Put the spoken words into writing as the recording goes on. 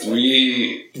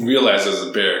We realized it was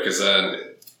a bear because then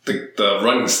the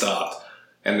running stopped,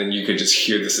 and then you could just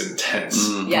hear this intense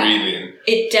breathing.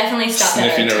 It definitely stopped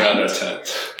sniffing at our around tent. our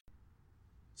tent.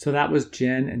 So that was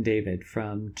Jen and David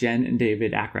from Jen and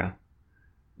David Acro.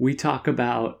 We talk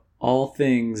about all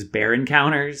things bear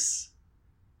encounters,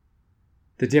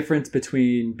 the difference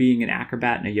between being an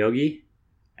acrobat and a yogi,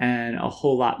 and a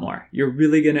whole lot more. You're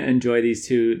really going to enjoy these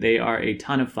two. They are a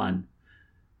ton of fun.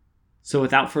 So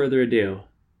without further ado,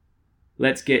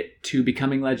 let's get to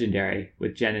Becoming Legendary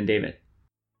with Jen and David.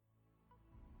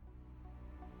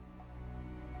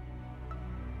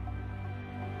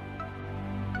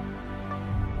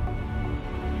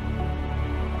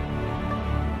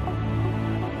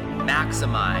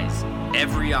 Maximize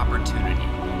every opportunity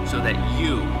so that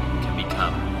you can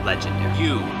become legendary.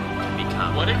 You can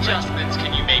become What adjustments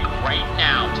can you make right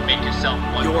now to make yourself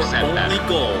 1% Your better? only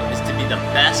goal is to be the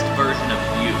best version of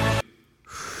you.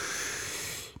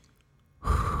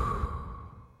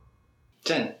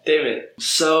 Jen, David,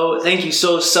 so thank you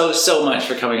so much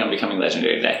for coming on Becoming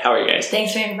Legendary today. How are you guys?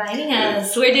 Thanks for inviting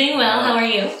us. We're doing well. How are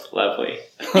you? Lovely.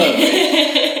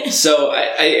 So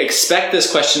I expect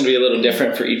this question to be a little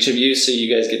different for each of you, so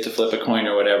you guys get to flip a coin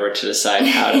or whatever to decide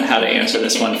how to answer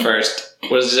this one first.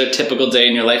 What does a typical day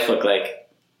in your life look like?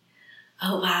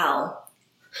 Oh, wow.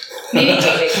 Maybe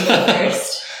David can go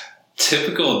first.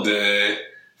 Typical day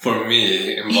for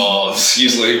me involves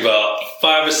usually about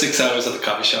 5 or 6 hours at the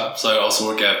coffee shop. So I also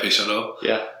work at Peixoto.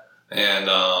 Yeah. And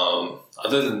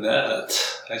other than that,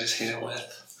 I just hang out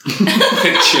with.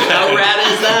 How rad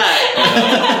is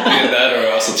that? That, or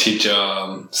I also teach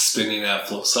spinning at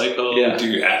Flow Cycle,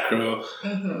 do acro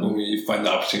when we find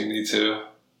the opportunity to.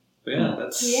 But yeah,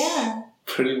 that's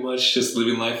pretty much just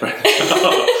living life right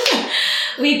now.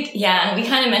 We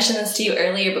kind of mentioned this to you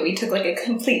earlier, but we took like a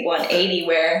complete 180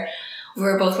 where we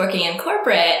were both working in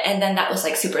corporate, and then that was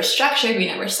like super structured. We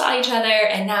never saw each other,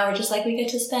 and now we're just like, we get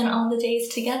to spend all the days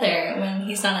together when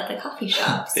he's not at the coffee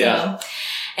shop. So,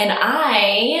 and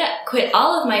I quit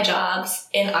all of my jobs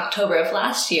in October of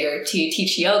last year to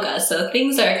teach yoga. So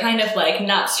things are kind of like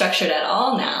not structured at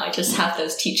all now. I just have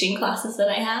those teaching classes that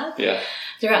I have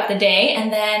throughout the day,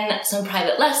 and then some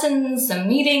private lessons, some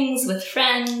meetings with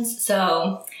friends.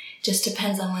 So just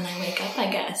depends on when I wake up,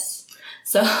 I guess.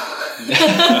 So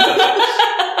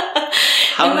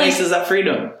how nice is that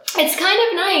freedom? It's kind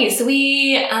of nice.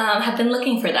 We have been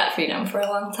looking for that freedom for a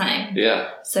long time.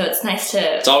 Yeah. So it's nice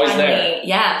to It's always there.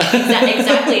 Yeah,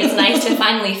 exactly. It's nice to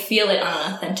finally feel it on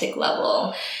an authentic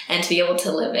level and to be able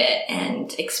to live it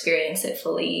and experience it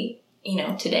fully,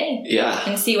 today. Yeah.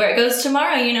 And see where it goes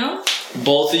tomorrow,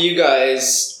 Both of you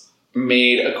guys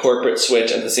made a corporate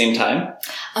switch at the same time?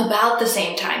 About the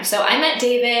same time. So I met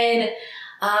David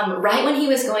right when he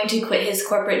was going to quit his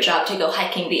corporate job to go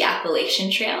hiking the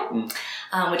Appalachian Trail,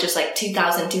 which is like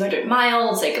 2,200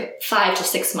 miles, like a 5 to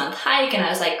 6 month hike. And I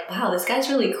was like, wow, this guy's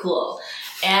really cool.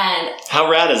 And how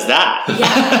rad is that?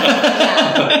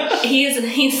 Yeah.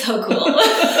 He's so cool.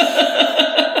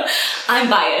 I'm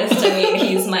biased. I mean,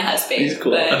 he's my husband. He's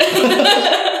cool.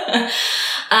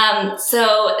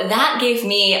 So that gave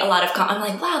me a lot of I'm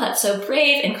like, wow, that's so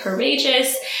brave and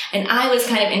courageous. And I was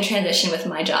kind of in transition with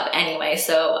my job anyway.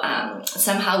 So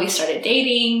somehow we started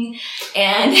dating,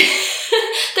 and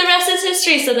the rest is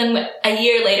history. So then a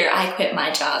year later, I quit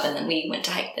my job, and then we went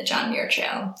to hike the John Muir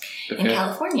Trail in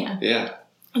California. Yeah.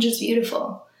 Which is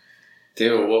beautiful.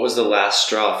 Dude, what was the last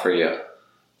straw for you?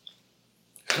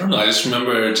 I don't know. I just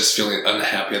remember just feeling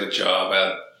unhappy at the job.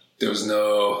 There was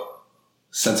no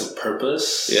sense of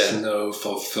purpose, no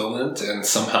fulfillment, and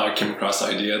somehow I came across the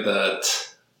idea that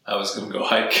I was going to go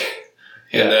hike,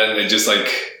 and then it just like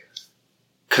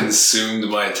consumed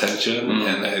my attention,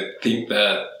 and I think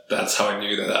that's how I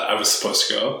knew that I was supposed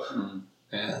to go,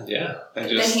 and then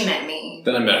he met me.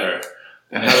 Then I met her.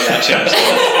 And how did that change?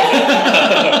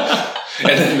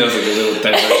 And then there was like a little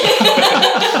diversion.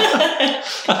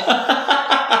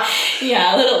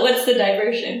 Yeah, a little. What's the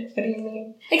diversion? What do you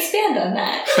mean? Expand on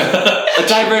that. A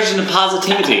diversion of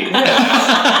positivity.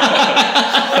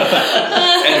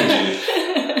 Energy.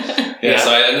 Yeah,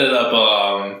 so I ended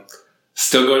up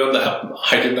still going on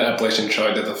hiking the Appalachian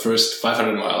Trail. I did the first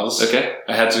 500 miles. Okay.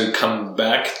 I had to come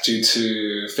back due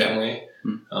to family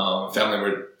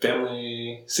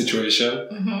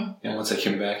situation. And once I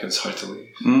came back, it was hard to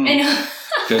leave. I know.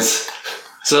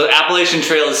 So the Appalachian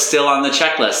Trail is still on the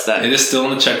checklist then? It is still on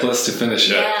the checklist to finish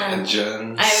it. And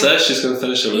Jen says she's going to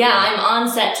finish it with me. I'm on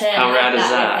set to How rad is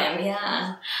that? with him.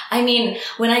 Yeah. I mean,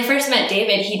 when I first met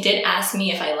David, he did ask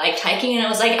me if I liked hiking, and I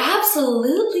was like,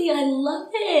 absolutely, I love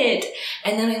it.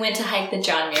 And then we went to hike the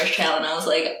John Muir Trail, and I was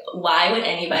like, why would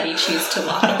anybody choose to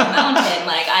walk up a mountain?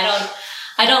 Like,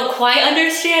 I don't quite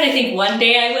understand. I think one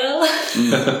day I will.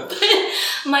 But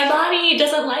my body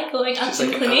doesn't like going up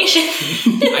inclination.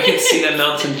 I can see that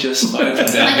mountain just fine from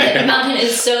down here. The mountain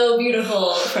is so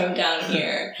beautiful from down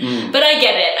here. But I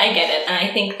get it. And I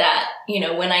think that,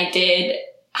 when I did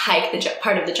hike the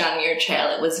part of the John Muir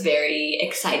Trail, it was very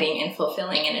exciting and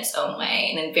fulfilling in its own way,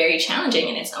 and then very challenging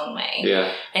in its own way.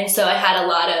 Yeah. And so I had a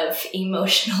lot of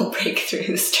emotional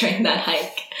breakthroughs during that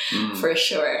hike, for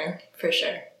sure.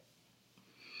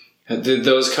 Did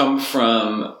those come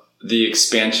from the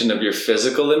expansion of your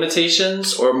physical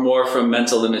limitations or more from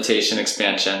mental limitation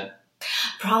expansion?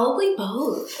 Probably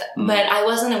both, but I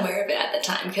wasn't aware of it at the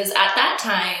time, because at that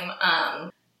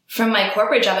time, from my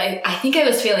corporate job, I think I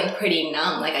was feeling pretty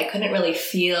numb. Like I couldn't really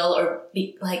feel or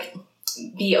be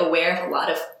aware of a lot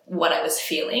of what I was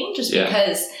feeling, just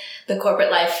because the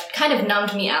corporate life kind of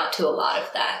numbed me out to a lot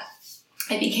of that.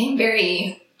 I became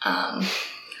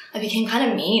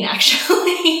kind of mean,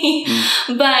 actually.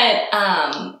 But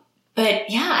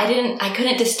yeah, I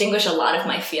couldn't distinguish a lot of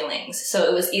my feelings. So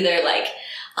it was either like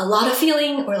a lot of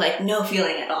feeling or like no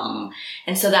feeling at all.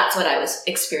 And so that's what I was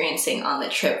experiencing on the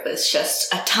trip, was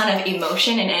just a ton of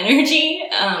emotion and energy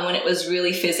when it was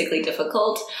really physically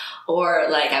difficult, or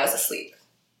like I was asleep,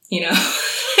 and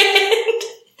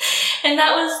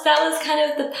that was kind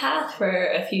of the path for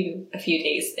a few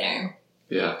days there.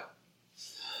 Yeah.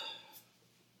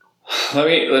 Let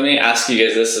me ask you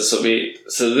guys this. This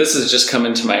has just come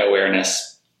into my awareness.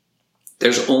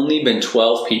 There's only been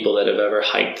 12 people that have ever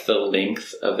hiked the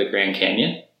length of the Grand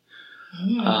Canyon.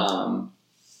 And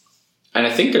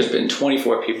I think there's been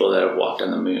 24 people that have walked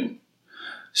on the moon.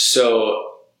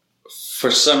 So for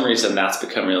some reason, that's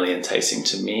become really enticing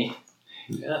to me.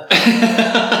 Yeah.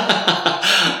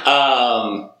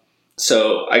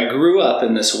 So I grew up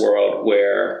in this world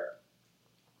where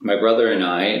my brother and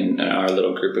I and our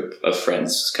little group of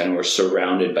friends kind of were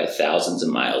surrounded by thousands of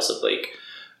miles of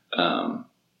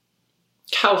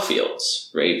cow fields,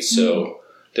 right? So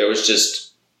there was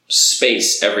just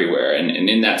space everywhere. And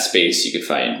in that space, you could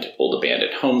find old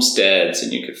abandoned homesteads,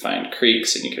 and you could find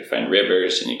creeks, and you could find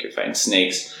rivers, and you could find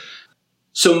snakes.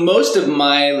 So most of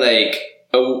my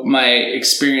my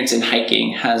experience in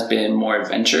hiking has been more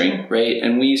adventuring, right?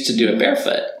 And we used to do it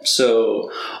barefoot.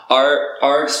 So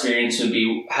our experience would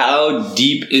be, how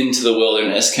deep into the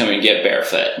wilderness can we get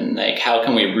barefoot? And how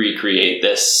can we recreate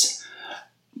this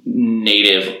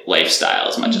native lifestyle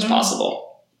as much as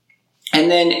possible?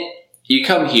 And then you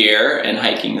come here and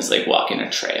hiking is like walking a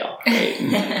trail, right?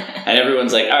 And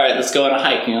everyone's like, all right, let's go on a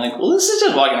hike. And you're like, well, this is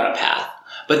just walking on a path.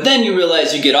 But then you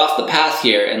realize you get off the path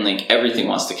here and everything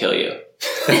wants to kill you.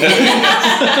 Instantly,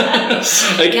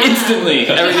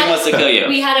 everything wants to kill you.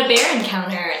 We had a bear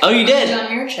encounter. Oh, you did? On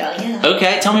John Muir Trail, yeah.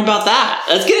 Okay, tell me about that.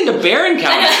 Let's get into bear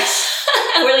encounters.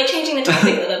 We're changing the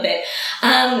topic a little bit.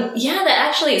 So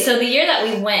the year that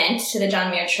we went to the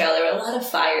John Muir Trail, there were a lot of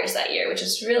fires that year, which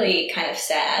is really kind of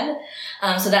sad.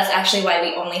 So that's actually why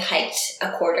we only hiked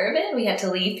a quarter of it. We had to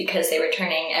leave because they were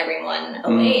turning everyone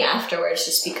away afterwards,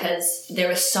 just because there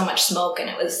was so much smoke and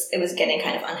it was getting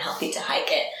kind of unhealthy to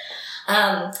hike it.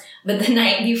 But the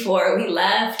night before we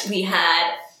left, we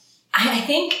had, I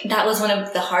think that was one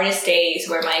of the hardest days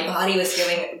where my body was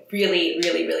feeling really,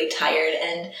 really, really tired.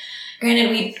 And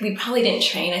granted, we probably didn't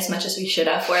train as much as we should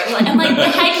have for it. I'm like, the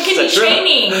hike can be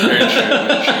training. Very true.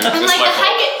 I'm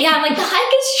like, the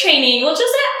hike is training. We'll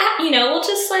just,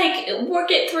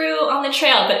 work it through on the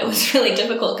trail. But it was really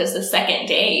difficult because the second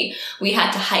day we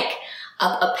had to hike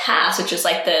up a pass, which is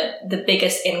the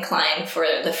biggest incline for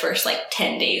the first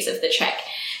 10 days of the trek.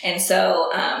 And so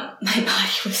my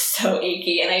body was so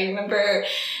achy. And I remember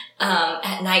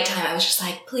at nighttime, I was just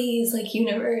like, please,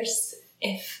 universe,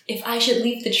 if I should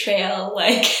leave the trail,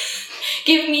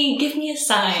 give me a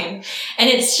sign. And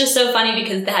it's just so funny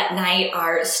because that night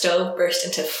our stove burst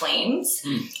into flames.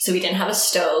 So we didn't have a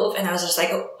stove. And I was just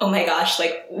like, oh my gosh,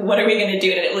 what are we going to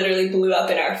do? And it literally blew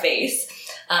up in our face.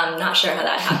 Not sure how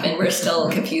that happened. We're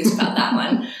still confused about that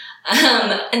one.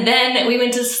 And then we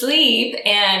went to sleep,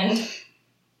 and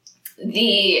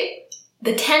the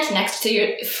tent next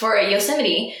to for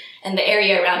Yosemite and the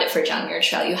area around it for John Muir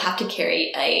Trail, you have to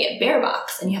carry a bear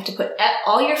box, and you have to put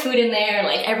all your food in there,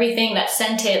 everything that's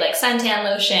scented, suntan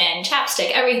lotion,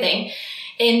 chapstick, everything,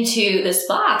 into this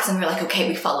box. And we're like, okay,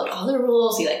 we followed all the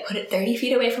rules. We put it 30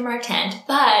 feet away from our tent,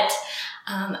 but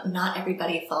not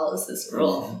everybody follows this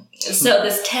rule. So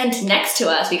this tent next to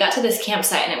us, we got to this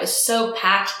campsite and it was so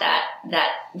packed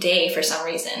that day for some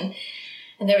reason.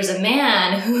 And there was a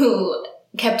man who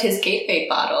kept his Gatorade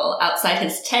bottle outside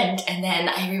his tent. And then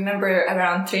I remember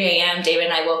around 3 a.m., David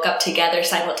and I woke up together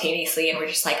simultaneously and we're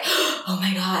just like, oh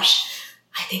my gosh,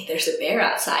 I think there's a bear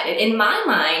outside. And in my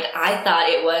mind, I thought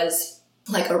it was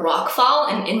like a rock fall.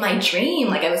 And in my dream,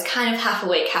 like I was kind of half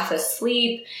awake, half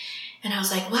asleep. And I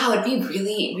was like, wow, it'd be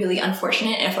really, really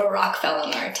unfortunate if a rock fell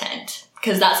on our tent.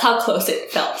 Because that's how close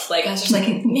it felt. Like, I was just like,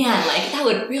 man, like, that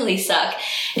would really suck.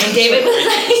 And David was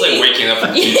like... It's like waking up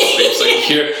from deep sleep. It's like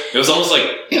here, it was almost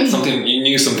like something, you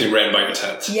knew something ran by your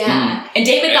tent. Yeah. And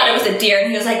David thought it was a deer, and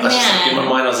he was like, man... In my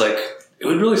mind, I was like, it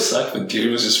would really suck if a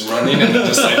deer was just running and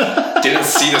just like, didn't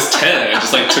see this tent and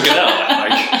just like took it out.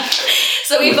 Like...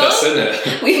 So we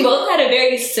both had a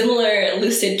very similar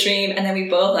lucid dream, and then we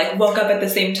both like woke up at the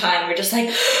same time. We're just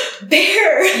like,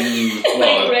 bear, well,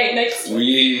 like right next.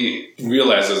 We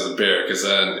realized it was a bear because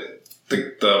then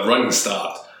the running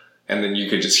stopped, and then you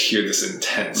could just hear this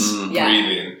intense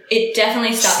breathing. It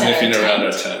definitely stopped sniffing at around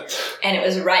our tent, and it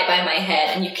was right by my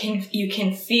head, and you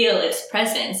can feel its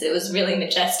presence. It was really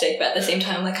majestic, but at the same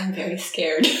time, I'm like, I'm very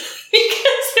scared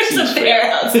because there's a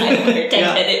bear outside of our tent,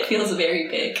 and it feels very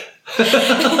big.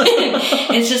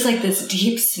 It's just like this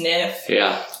deep sniff.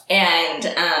 Yeah. And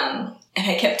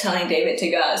I kept telling David to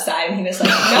go outside, and he was like,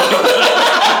 no.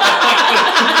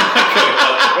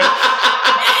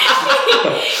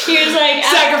 He was like,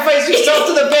 sacrifice yourself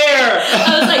to the bear.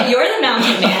 I was like, you're the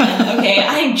mountain man, okay?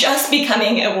 I'm just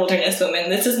becoming a wilderness woman.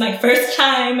 This is my first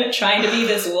time trying to be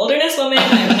this wilderness woman.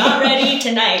 I'm not ready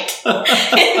tonight.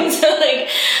 And so, like,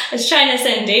 I was trying to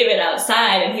send David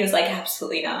outside, and he was like,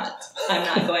 absolutely not. I'm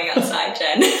not going outside,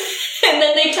 Jen. And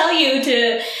then they tell you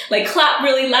to, like, clap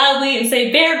really loudly and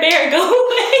say, bear, bear, go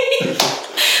away.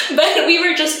 But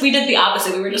we did the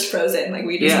opposite. We were just frozen. Like,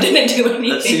 we just didn't do anything.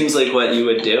 That seems like what you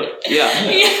would do. Yeah.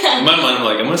 In my mind, I'm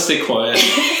like, I'm going to stay quiet.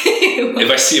 If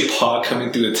I see a paw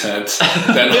coming through the tent,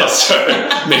 then I'll start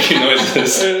making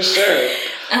noises. Sure.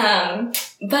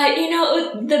 But, you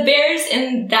know, the bears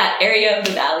in that area of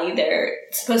the valley, they're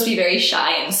supposed to be very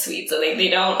shy and sweet. So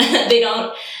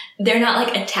they're not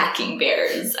like attacking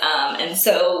bears. And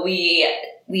so we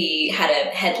had a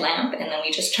headlamp, and then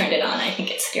we just turned it on. I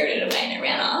think it scared it away and it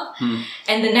ran off.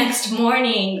 And the next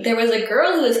morning, there was a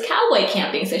girl who was cowboy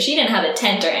camping, so she didn't have a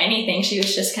tent or anything. She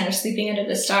was just kind of sleeping under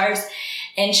the stars.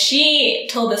 And she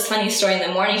told this funny story in the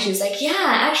morning. She was like, yeah,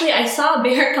 actually, I saw a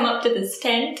bear come up to this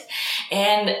tent,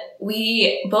 and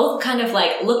we both kind of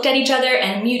like looked at each other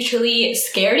and mutually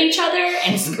scared each other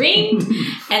and screamed.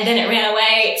 And then it ran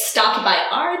away, stopped by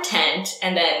our tent,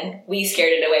 and then we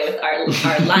scared it away with our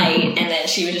light. And then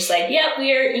she was just like, yep,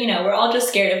 we're all just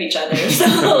scared of each other.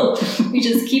 So we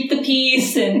just keep the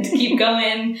peace and keep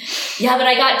going. Yeah, but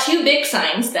I got 2 big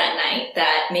signs that night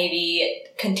that maybe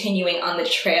continuing on the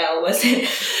trail wasn't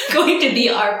going to be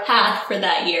our path for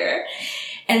that year.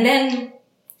 And then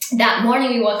that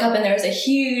morning we woke up and there was a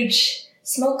huge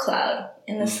smoke cloud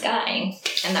in the sky.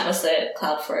 And that was the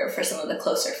cloud for some of the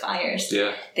closer fires.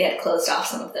 Yeah. They had closed off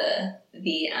some of the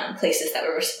places that we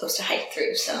were supposed to hike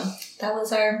through. So that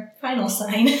was our final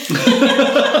sign. And we're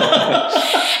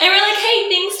like, hey,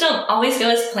 things don't always go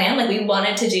as planned. Like, we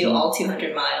wanted to do all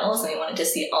 200 miles, and we wanted to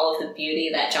see all of the beauty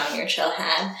that John Muir Trail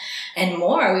had and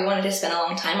more. We wanted to spend a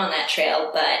long time on that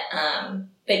trail.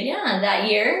 But yeah, that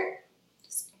year,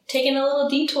 taking a little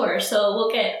detour. So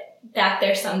we'll get back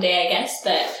there someday, I guess.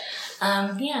 But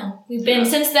yeah,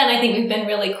 since then, I think we've been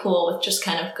really cool with just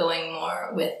kind of going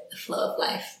more with the flow of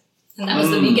life. And that was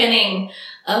the beginning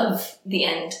of the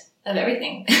end of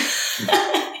everything,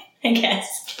 I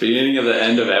guess. Beginning of the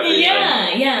end of everything.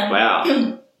 Yeah. Wow.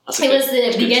 It was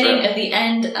the beginning of the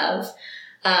end of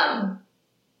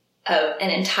an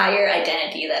entire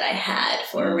identity that I had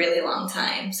for a really long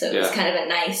time. So it was kind of a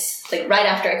nice, like, right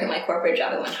after I quit my corporate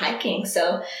job, I went hiking.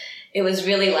 So it was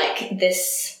really like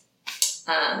this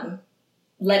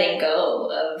letting go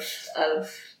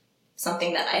of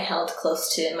something that I held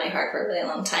close to in my heart for a really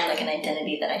long time, like an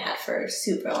identity that I had for a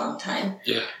super long time.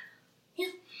 Yeah.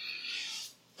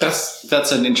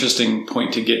 That's an interesting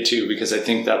point to get to, because I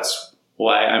think that's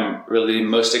why I'm really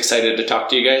most excited to talk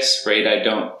to you guys, right? I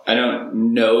don't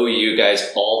know you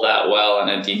guys all that well on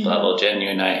a deep level. Jen, you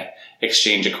and I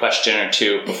exchange a question or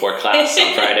two before class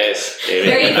on Fridays.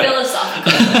 Very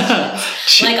philosophical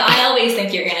questions. Like, I always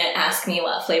think you're going to ask me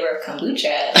what flavor of kombucha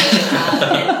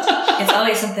and it's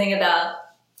always something about,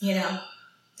 the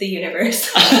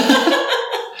universe.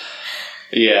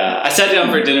 Yeah. I sat down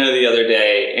for dinner the other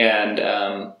day and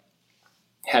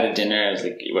had a dinner. It was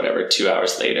like, 2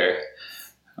 hours later.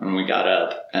 And we got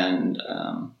up, and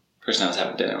the person I was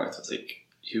having dinner with was like,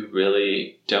 you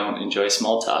really don't enjoy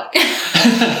small talk.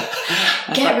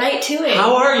 Get right to it.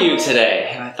 How are you today?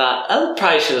 And I thought, I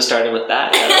probably should have started with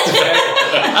that. Yeah,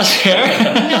 that's fair.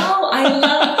 No, I love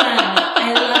that.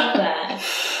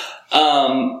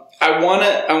 I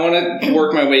I want to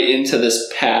work my way into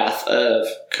this path of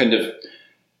kind of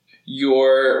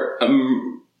your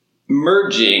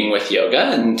merging with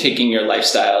yoga and taking your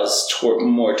lifestyles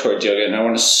more towards yoga. And I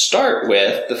want to start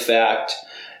with the fact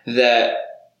that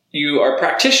you are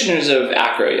practitioners of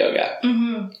acro yoga.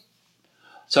 Mm-hmm.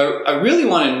 So I really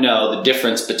want to know the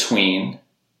difference between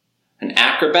an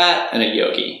acrobat and a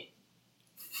yogi.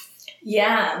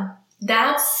 Yeah,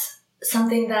 that's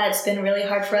something that's been really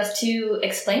hard for us to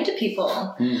explain to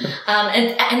people.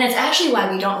 And that's actually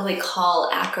why we don't really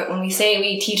call acro, when we say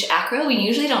we teach acro, we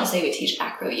usually don't say we teach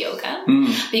acro yoga.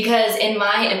 Because in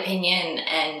my opinion,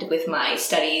 and with my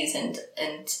studies and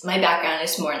my background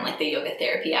is more in like the yoga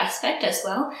therapy aspect as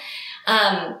well,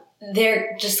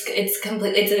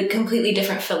 it's a completely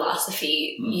different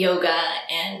philosophy, yoga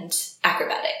and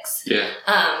acrobatics.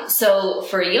 Yeah. So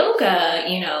for yoga,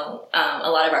 a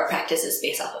lot of our practice is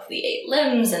based off of the 8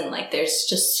 limbs, and like there's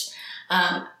just,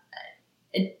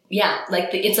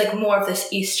 it's like more of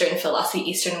this Eastern philosophy,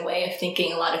 Eastern way of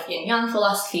thinking, a lot of yin yang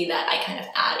philosophy that I kind of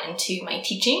add into my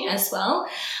teaching as well.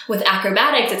 With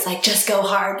acrobatics, it's like, just go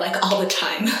hard, like all the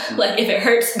time. Like if it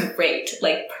hurts, great,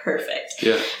 like perfect.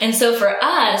 Yeah. And so for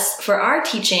us, for our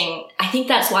teaching, I think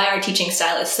that's why our teaching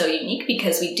style is so unique,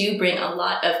 because we do bring a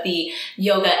lot of the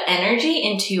yoga energy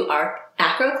into our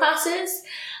acro classes.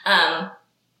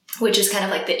 Which is kind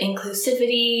of like the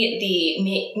inclusivity, the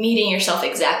meeting yourself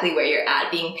exactly where you're at,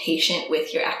 being patient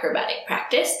with your acrobatic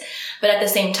practice. But at the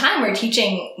same time, we're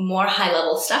teaching more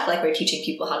high-level stuff, like we're teaching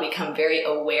people how to become very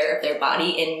aware of their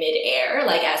body in midair,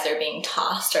 like as they're being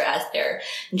tossed or as they're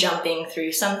jumping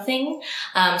through something.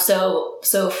 So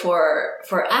for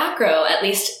acro, at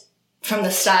least from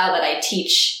the style that I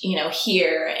teach,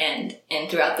 here and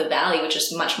throughout the Valley, which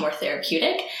is much more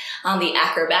therapeutic, on the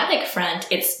acrobatic front,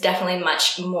 it's definitely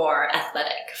much more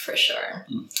athletic for sure.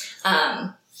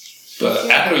 But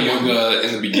acro yoga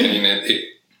in the beginning, it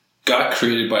got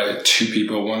created by 2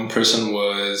 people. One person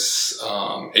was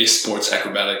a sports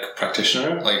acrobatic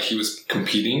practitioner, like he was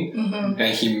competing,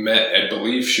 and he met, I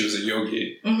believe she was a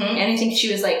yogi. And I think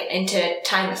she was like into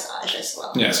Thai massage as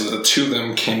well. Yeah, so the 2 of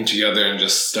them came together and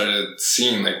just started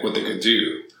seeing like what they could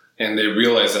do. And they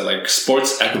realized that like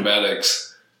sports acrobatics,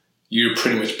 you're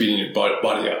pretty much beating your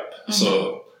body up.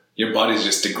 So your body's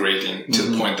just degrading to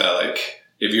the point that like,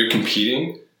 if you're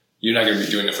competing, you're not going to be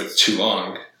doing it for too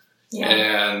long. Yeah.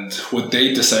 And what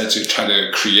they decided to try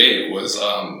to create was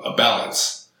a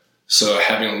balance. So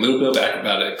having a little bit of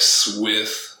acrobatics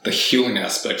with the healing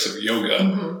aspects of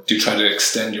yoga to try to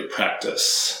extend your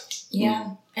practice.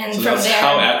 Yeah. And so that's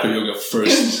how acro yoga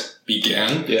first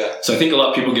began. Yeah. So I think a lot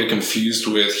of people get confused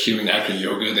with healing acro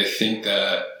yoga. They think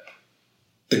that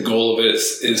the goal of it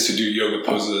is to do yoga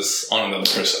poses on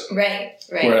another person. Right.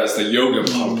 Whereas the yoga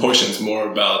portion is more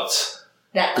about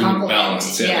that bringing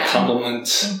balance. Yeah, the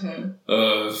complement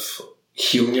of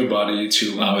healing your body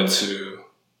to allow it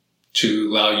to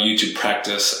allow you to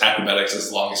practice acrobatics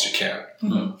as long as you can.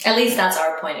 At least that's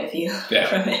our point of view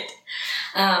from it.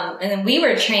 And then we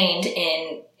were trained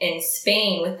in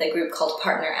Spain with a group called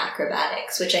Partner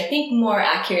Acrobatics, which I think more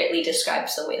accurately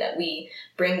describes the way that we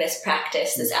bring this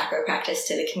practice, this acro practice,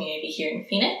 to the community here in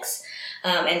Phoenix,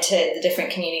 and to the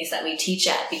different communities that we teach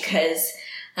at, because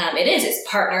it's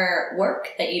partner work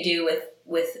that you do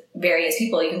with various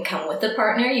people. You can come with a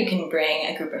partner, you can bring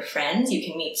a group of friends, you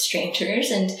can meet strangers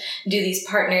and do these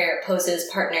partner poses,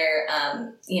 partner,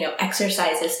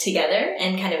 exercises together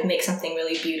and kind of make something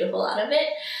really beautiful out of it.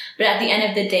 But at the end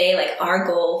of the day, like our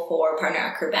goal for Partner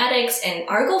Acrobatics and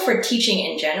our goal for teaching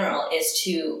in general is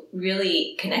to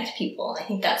really connect people. I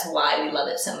think that's why we love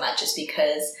it so much, is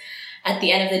because at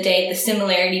the end of the day, the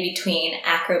similarity between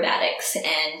acrobatics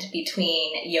and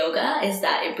between yoga is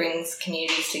that it brings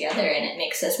communities together and it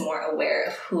makes us more aware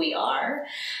of who we are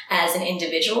as an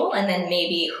individual and then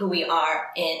maybe who we are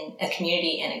in a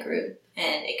community and a group.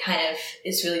 And it kind of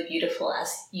is really beautiful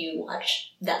as you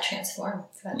watch that transform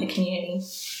throughout the community.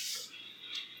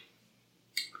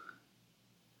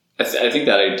 I think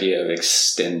that idea of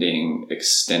extending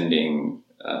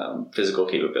physical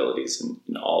capabilities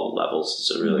in all levels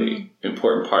is a really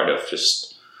important part of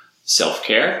just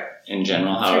self-care in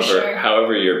general.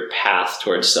 However your path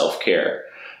towards self-care,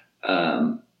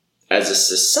 as a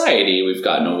society, we've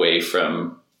gotten away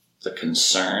from the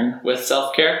concern with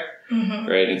self-care,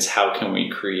 right? It's how can we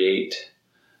create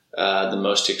the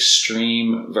most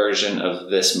extreme version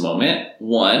of this moment?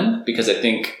 One, because I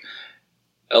think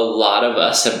a lot of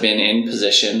us have been in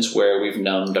positions where we've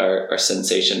numbed our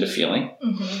sensation to feeling.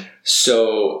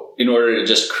 So in order to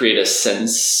just create a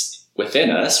sense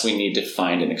within us, we need to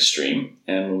find an extreme.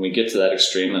 And when we get to that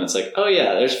extreme, then it's like, oh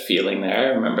yeah, there's feeling there.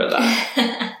 I remember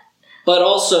that. but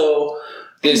also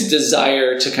this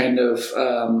desire to kind of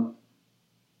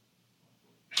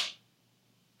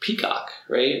peacock,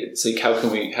 right? It's like, how can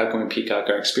we peacock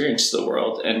our experience to the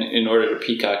world? And in order to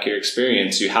peacock your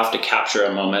experience, you have to capture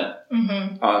a moment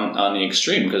on the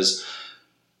extreme, because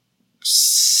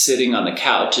sitting on the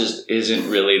couch isn't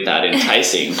really that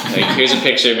enticing. Like, here's a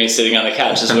picture of me sitting on the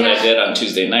couch. This is what I did on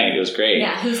Tuesday night. It was great.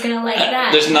 Yeah, who's gonna like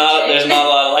that? There's not a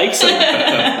lot of likes on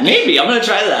it. Maybe I'm gonna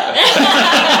try that.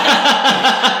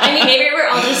 I mean, maybe we're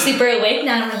all just super awake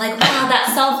now, and we're like, wow,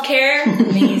 that self-care,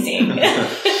 amazing.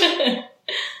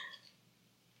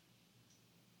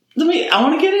 I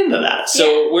want to get into that.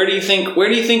 So where do you think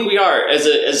we are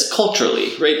as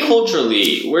culturally, right?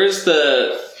 Culturally, where's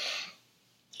the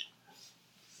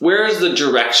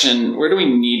direction? Where do we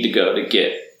need to go to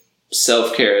get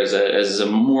self-care as a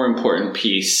more important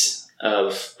piece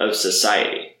of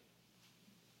society?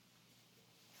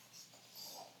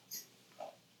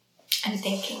 I'm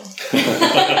thinking.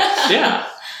 Yeah.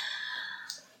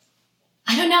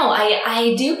 I don't know.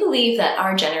 I do believe that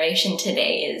our generation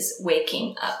today is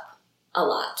waking up a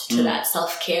lot to that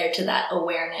self-care, to that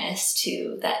awareness,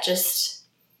 to that just,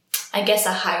 I guess,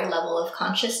 a higher level of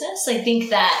consciousness. I think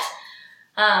that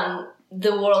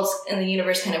the world and the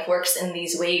universe kind of works in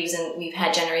these waves, and we've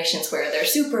had generations where they're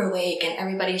super awake and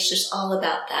everybody's just all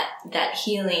about that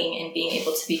healing and being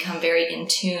able to become very in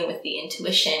tune with the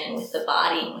intuition and with the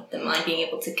body and with the mind, being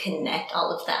able to connect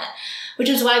all of that, which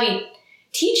is why we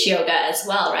teach yoga as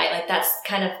well, right? Like, that's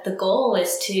kind of the goal,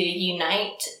 is to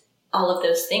unite all of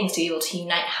those things, to be able to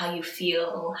unite how you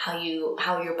feel, how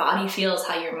your body feels,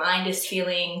 how your mind is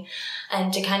feeling,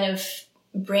 and to kind of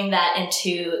bring that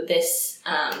into this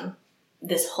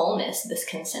this wholeness, this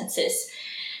consensus.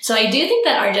 So I do think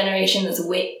that our generation is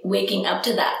waking up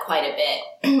to that quite a bit.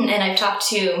 And I've talked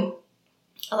to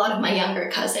a lot of my younger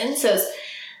cousins. So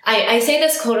I say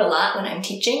this quote a lot when I'm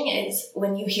teaching, is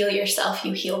when you heal yourself,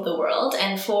 you heal the world.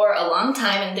 And for a long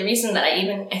time, and the reason that I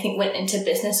think went into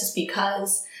business was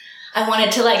because I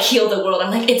wanted to heal the world.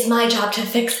 I'm like, it's my job to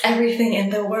fix everything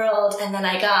in the world. And then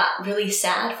I got really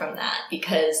sad from that,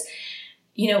 because,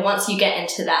 once you get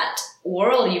into that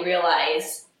world, you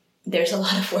realize there's a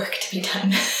lot of work to be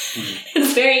done.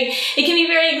 It can be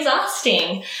very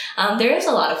exhausting. There is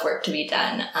a lot of work to be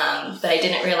done. But I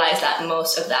didn't realize that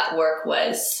most of that work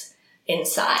was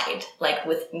inside,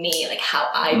 with me, how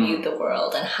I viewed the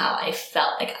world and how I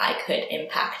felt like I could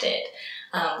impact it,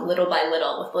 little by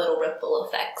little, with little ripple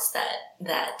effects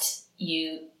that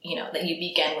you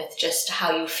begin with just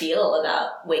how you feel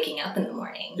about waking up in the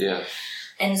morning. Yeah.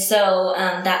 And so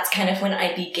that's kind of when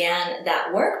I began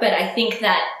that work. But I think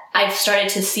that I've started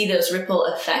to see those ripple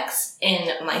effects in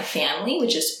my family,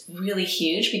 which is really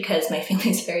huge because my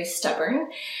family is very stubborn.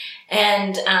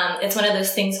 And it's one of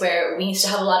those things where we used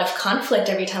to have a lot of conflict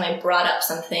every time I brought up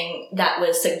something that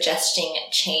was suggesting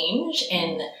change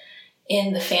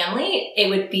in the family. It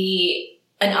would be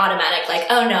an automatic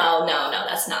oh, no,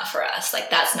 that's not for us.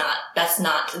 That's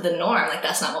not the norm.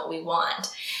 That's not what we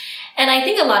want. And I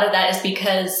think a lot of that is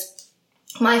because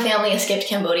my family escaped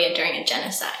Cambodia during a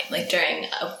genocide, during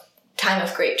a time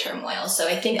of great turmoil. So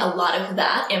I think a lot of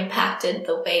that impacted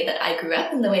the way that I grew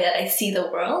up and the way that I see the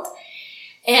world.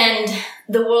 And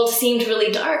the world seemed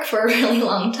really dark for a really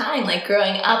long time.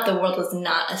 Growing up, the world was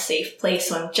not a safe place.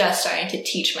 So I'm just starting to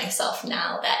teach myself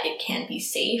now that it can be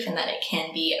safe and that it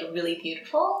can be really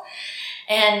beautiful.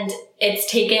 And it's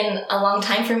taken a long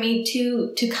time for me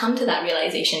to come to that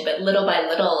realization. But little by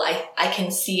little, I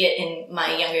can see it in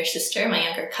my younger sister, my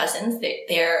younger cousins.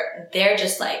 They're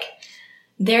just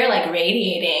they're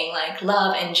radiating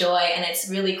love and joy. And it's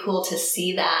really cool to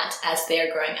see that as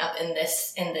they're growing up in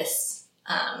this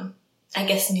I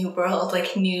guess new world,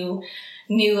 new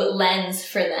lens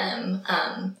for them.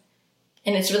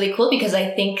 And it's really cool because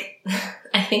I think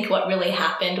what really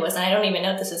happened was, and I don't even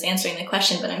know if this is answering the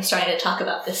question, but I'm starting to talk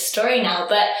about this story now.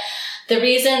 But the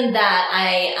reason that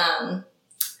I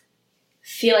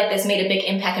feel like this made a big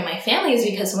impact in my family is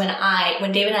because when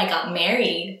David and I got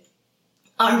married,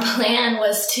 our plan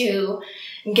was to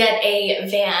get a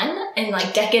van and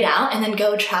deck it out and then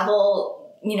go travel,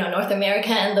 North America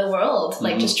and the world,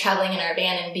 just traveling in our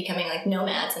van and becoming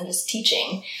nomads and just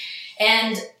teaching.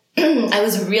 And I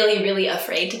was really, really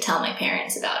afraid to tell my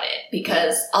parents about it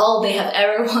because all they have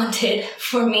ever wanted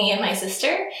for me and my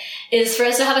sister is for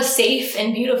us to have a safe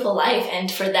and beautiful life.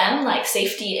 And for them,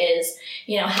 safety is,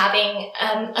 having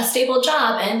a stable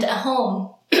job and a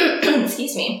home.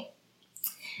 Excuse me.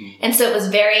 And so it was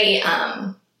very,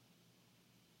 I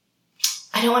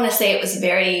don't want to say it was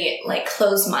very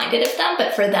closed-minded of them,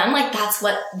 but for them, that's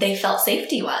what they felt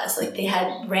safety was. They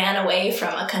had ran away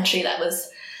from a country that was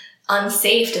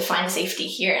unsafe to find safety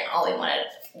here. And all we wanted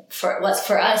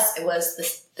for us, it was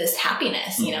this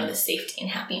happiness, you know, this safety and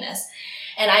happiness.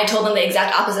 And I told them the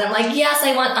exact opposite. I'm like, yes,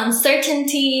 I want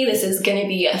uncertainty. This is going to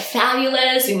be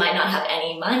fabulous. We might not have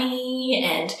any money.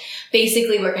 And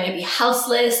basically we're going to be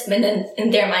houseless. And then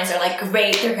in their minds, they're like,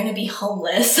 great, they're going to be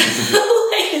homeless.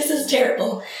 Like, this is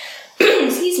terrible.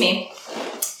 Excuse me.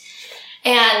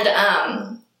 And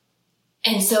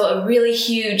so a really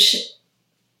huge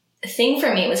thing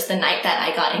for me was the night that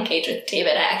I got engaged with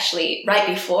David. I actually, right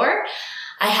before,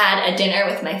 I had a dinner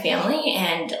with my family,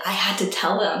 and I had to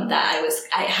tell them that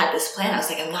I had this plan. I was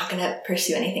like, I'm not going to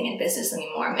pursue anything in business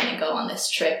anymore. I'm going to go on this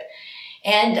trip.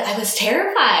 And I was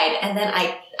terrified. And then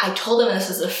I told them this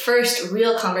was the first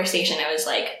real conversation. That was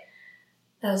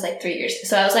like 3 years.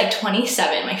 So I was like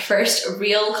 27, my first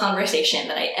real conversation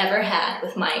that I ever had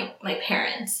with my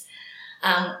parents,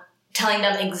 telling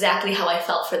them exactly how I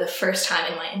felt for the first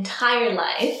time in my entire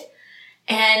life.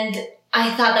 And I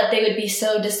thought that they would be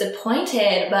so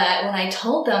disappointed, but when I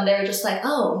told them, they were just like,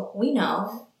 oh, we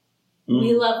know.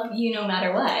 We love you no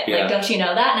matter what. Yeah. Like, don't you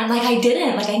know that? And I'm like, I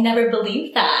didn't. Like, I never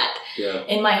believed that. Yeah.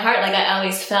 In my heart, like, I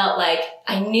always felt like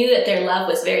I knew that their love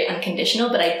was very unconditional,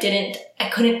 but I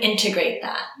couldn't integrate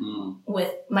that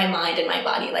with my mind and my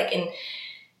body. Like, in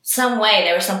some way,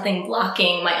 there was something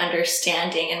blocking my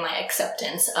understanding and my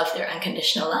acceptance of their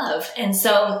unconditional love. And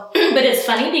so, but it's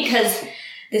funny because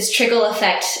this trickle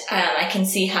effect, I can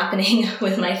see happening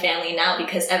with my family now,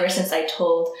 because ever since I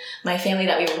told my family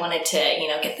that we wanted to, you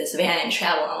know, get this van and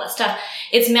travel and all that stuff,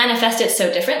 it's manifested so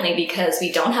differently because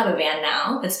we don't have a van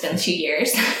now. It's been 2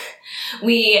 years.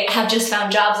 We have just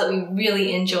found jobs that we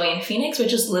really enjoy in Phoenix. We're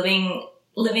just living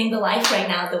the life right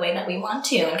now the way that we want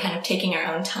to, and kind of taking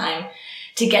our own time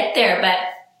to get there. But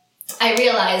I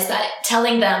realized that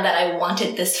telling them that I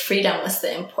wanted this freedom was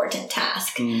the important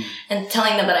task. And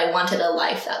telling them that I wanted a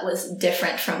life that was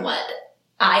different from what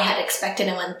I had expected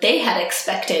and what they had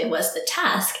expected was the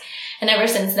task. And ever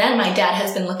since then, my dad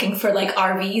has been looking for like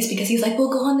RVs, because he's like, we'll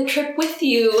go on the trip with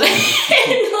you. And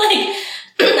like,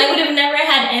 I would have never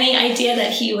had any idea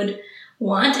that he would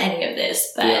want any of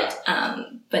this, but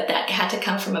that had to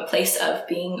come from a place of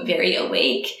being very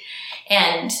awake.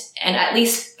 And at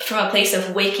least from a place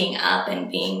of waking up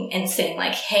and saying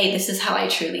like, hey, this is how I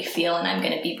truly feel, and I'm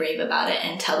going to be brave about it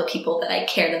and tell the people that I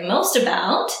care the most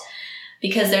about,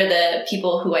 because they're the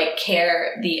people who I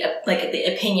care the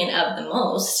opinion of the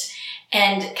most,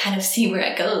 and kind of see where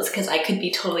it goes, because I could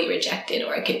be totally rejected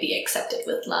or I could be accepted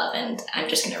with love, and I'm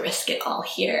just going to risk it all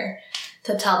here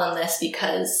to tell them this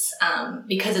because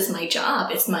it's my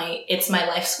job. It's my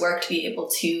life's work to be able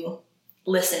to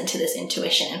listen to this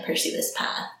intuition and pursue this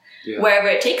path. Yeah. Wherever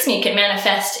it takes me, it can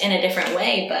manifest in a different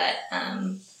way.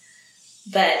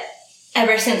 But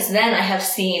ever since then, I have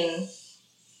seen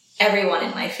everyone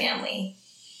in my family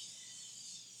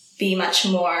be much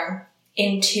more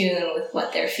in tune with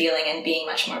what they're feeling and being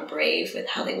much more brave with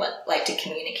how they like to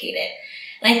communicate it.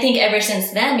 And I think ever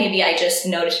since then, maybe I just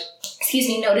noticed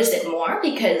it more,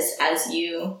 because as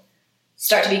you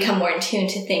start to become more in tune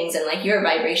to things, and like your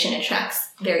vibration attracts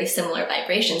very similar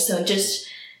vibrations. So just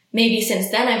maybe since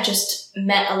then, I've just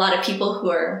met a lot of people who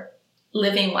are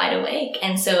living wide awake.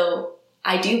 And so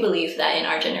I do believe that in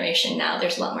our generation now,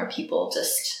 there's a lot more people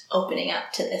just opening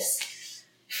up to this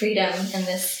freedom and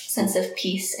this sense of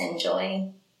peace and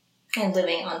joy and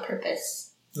living on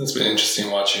purpose. It's been interesting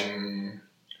watching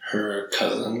her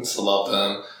cousins. A lot of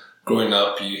them, growing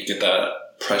up, you get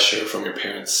that pressure from your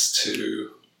parents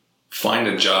to find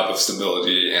a job of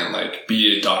stability and like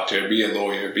be a doctor, be a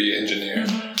lawyer, be an engineer.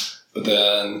 But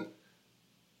then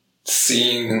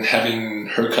seeing and having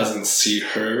her cousins see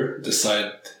her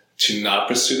decide to not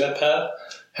pursue that path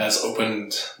has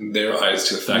opened their eyes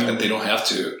to the fact that they don't have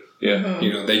to. Yeah.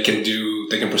 You know, they can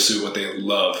pursue what they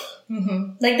love.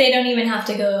 Like, they don't even have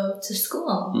to go to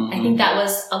school. I think that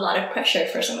was a lot of pressure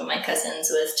for some of my cousins,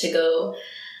 was to go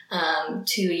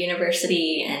to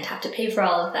university and have to pay for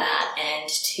all of that, and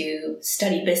to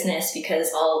study business,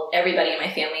 because everybody in my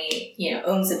family, you know,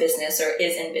 owns a business or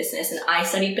is in business, and I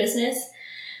studied business.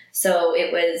 So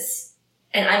it was,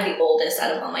 and I'm the oldest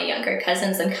out of all my younger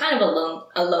cousins. I'm kind of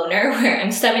a loner, where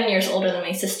I'm 7 years older than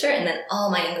my sister, and then all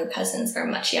my younger cousins are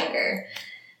much younger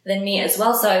than me as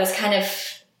well. So I was kind of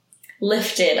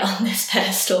lifted on this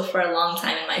pedestal for a long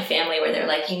time in my family, where they're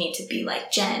like, you need to be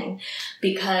like Jen,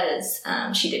 because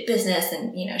she did business,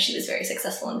 and, you know, she was very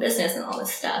successful in business and all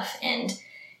this stuff. And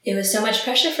it was so much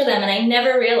pressure for them. And I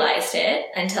never realized it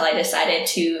until I decided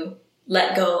to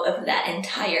let go of that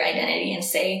entire identity and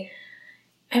say,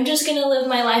 I'm just going to live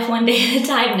my life one day at a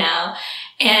time now.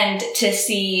 And to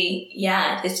see,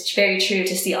 yeah, it's very true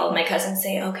to see all of my cousins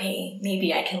say, okay,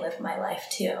 maybe I can live my life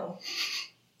too.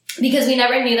 Because we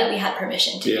never knew that we had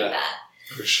permission to do that.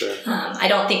 For sure. I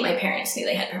don't think my parents knew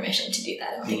they had permission to do that.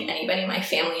 I don't think anybody in my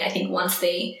family, I think once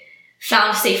they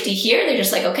found safety here, they're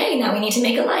just like, okay, now we need to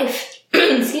make a life.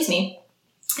 Excuse me.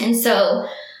 And so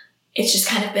it's just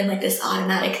kind of been like this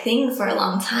automatic thing for a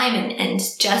long time. And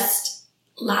just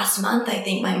last month, I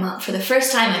think my mom, for the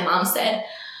first time, my mom said,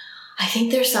 I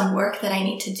think there's some work that I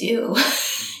need to do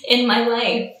in my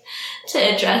life to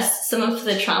address some of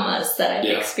the traumas that I've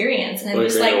experienced. And I'm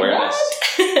just like, awareness.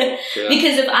 What?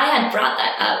 Because if I had brought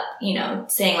that up, you know,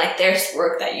 saying like, there's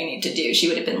work that you need to do, she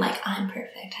would have been like, I'm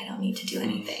perfect. I don't need to do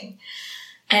anything.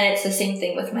 And it's the same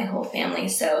thing with my whole family.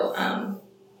 So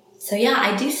yeah,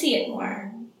 I do see it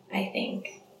more, I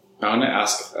think. I want to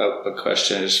ask a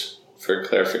question just for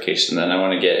clarification, then I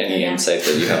want to get any insight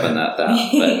that you have on that.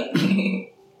 But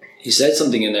you said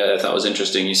something in there that I thought was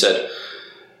interesting. You said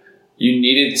you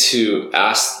needed to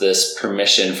ask this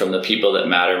permission from the people that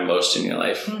matter most in your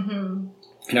life. Mm-hmm.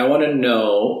 And I want to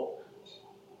know,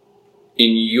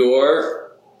 in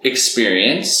your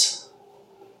experience,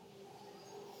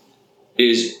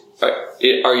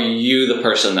 are you the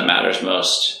person that matters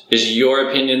most? Is your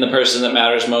opinion the person that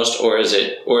matters most, or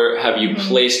have you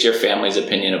placed your family's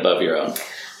opinion above your own?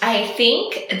 I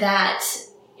think that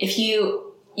if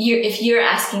you're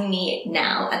asking me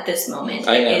now at this moment,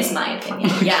 it is my opinion.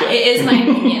 Yeah, it is my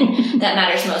opinion that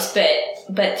matters most.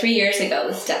 But 3 years ago, it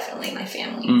was definitely my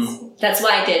family's. That's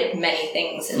why I did many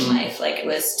things in life. Like, it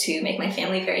was to make my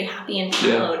family very happy and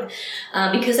proud,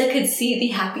 because I could see the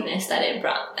happiness that it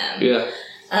brought them. Yeah.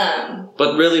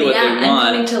 But really what they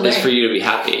want is for you to be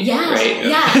happy. Yeah, right?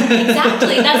 Yeah,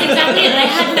 exactly. That's exactly it. And I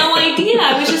had no idea.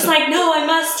 I was just like, no, I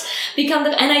must become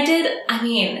and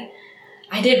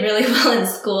I did really well in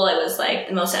school. I was like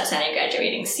the most outstanding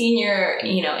graduating senior,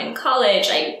 in college.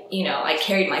 I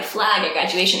carried my flag at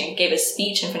graduation and gave a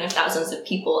speech in front of thousands of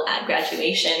people at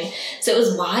graduation. So it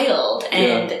was wild.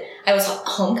 And I was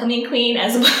homecoming queen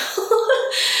as well.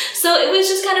 So it was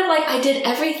just kind of like I did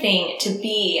everything to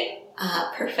be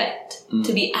perfect,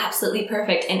 to be absolutely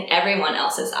perfect in everyone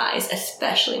else's eyes,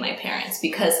 especially my parents,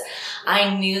 because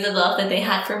I knew the love that they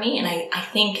had for me. And I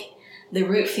think the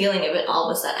root feeling of it all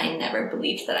was that I never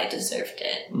believed that I deserved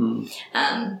it. And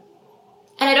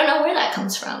I don't know where that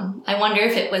comes from. I wonder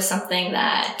if it was something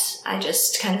that I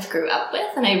just kind of grew up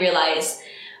with. And I realized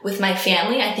with my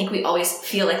family, I think we always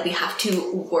feel like we have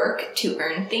to work to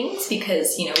earn things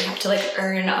because, we have to like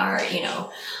earn our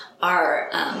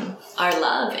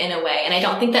love in a way. And I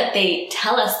don't think that they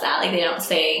tell us that. Like, they don't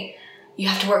say you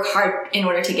have to work hard in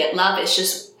order to get love. It's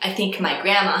just, I think my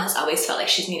grandma has always felt like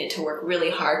she's needed to work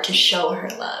really hard to show her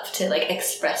love, to like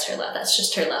express her love. That's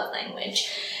just her love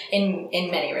language in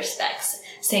many respects.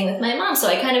 Same with my mom. So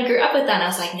I kind of grew up with that and I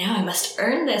was like, now I must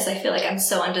earn this. I feel like I'm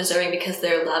so undeserving because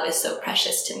their love is so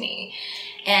precious to me.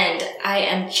 And I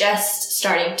am just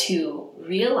starting to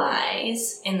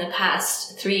realize in the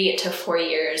past 3 to 4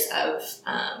 years of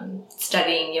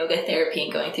studying yoga therapy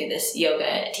and going through this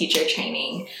yoga teacher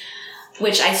training,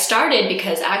 which I started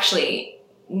because actually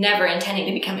never intending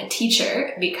to become a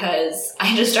teacher, because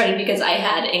I just started because I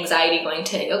had anxiety going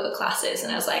to yoga classes.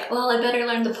 And I was like, well, I better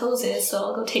learn the poses, so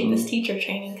I'll go take this teacher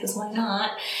training because why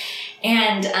not?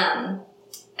 And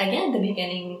again, the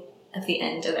beginning of the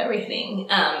end of everything.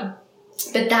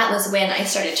 But that was when I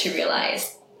started to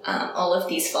realize all of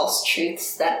these false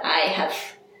truths that I have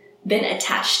been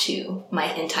attached to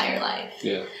my entire life.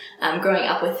 Yeah. Growing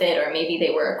up with it, or maybe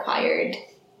they were acquired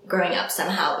growing up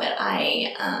somehow, but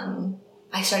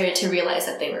I started to realize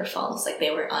that they were false, like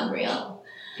they were unreal.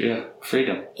 Yeah,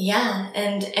 freedom. Yeah,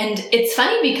 and it's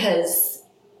funny because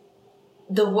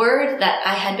the word that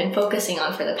I had been focusing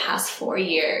on for the past 4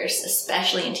 years,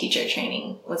 especially in teacher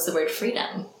training, was the word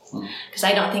freedom. Because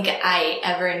I don't think I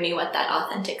ever knew what that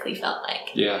authentically felt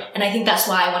like. Yeah. And I think that's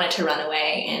why I wanted to run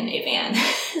away in a van.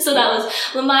 So that was,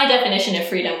 my definition of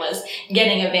freedom was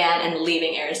getting a van and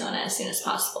leaving Arizona as soon as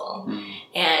possible.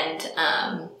 And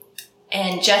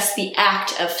just the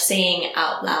act of saying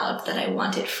out loud that I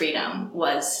wanted freedom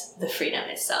was the freedom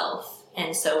itself.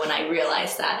 And so when I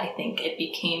realized that, I think it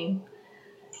became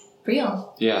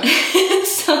real. Yeah.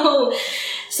 So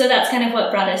that's kind of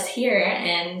what brought us here.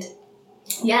 And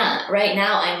yeah, right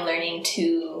now I'm learning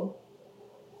to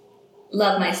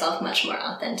love myself much more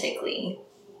authentically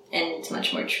and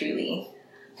much more truly,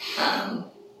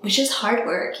 which is hard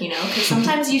work, because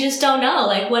sometimes you just don't know,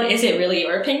 like, what is it really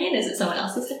your opinion? Is it someone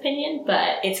else's opinion?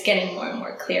 But it's getting more and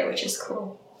more clear, which is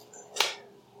cool.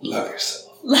 Love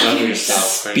yourself. Love yourself.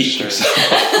 Speak yourself.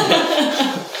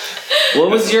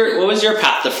 What was your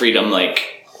path to freedom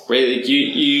like? right? Like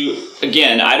you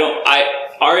again,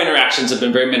 our interactions have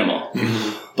been very minimal,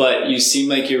 but you seem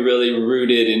like you're really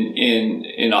rooted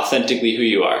in authentically who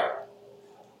you are.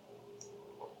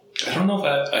 I don't know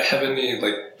if I have any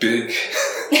like big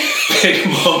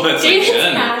moments like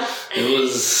Jen.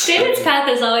 David's path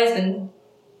has always been.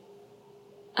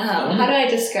 How do I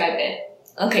describe it?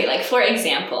 Okay, like for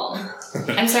example,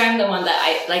 I'm sorry, I'm the one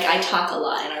that I talk a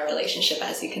lot in our relationship,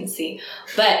 as you can see.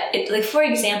 But like for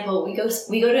example, we go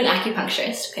to an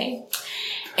acupuncturist, okay,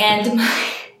 and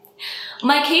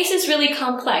my case is really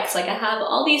complex. Like I have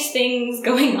all these things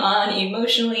going on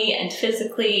emotionally and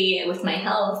physically with my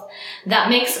health that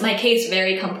makes my case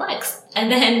very complex.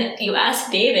 And then you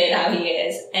ask David how he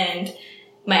is, and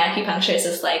my acupuncturist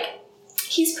is like,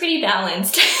 he's pretty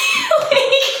balanced.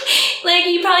 like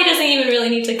he probably doesn't even really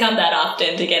need to come that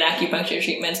often to get acupuncture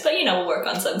treatments, but we'll work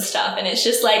on some stuff. And it's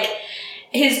just like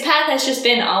his path has just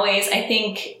been always, I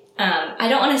think, I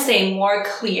don't want to say more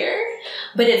clear,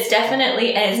 but it's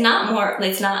definitely, and it's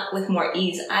not with more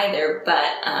ease either, but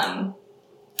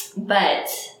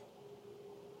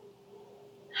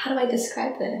how do I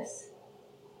describe this?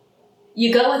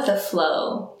 You go with the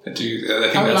flow. I think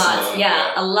that's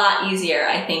a lot easier,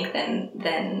 I think,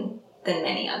 than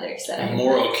many others. I'm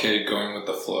more okay going with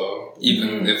the flow,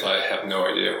 even if I have no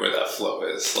idea where that flow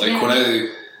is. Like when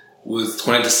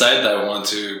I decided that I wanted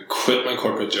to quit my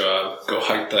corporate job, go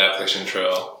hike the Appalachian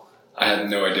Trail, I had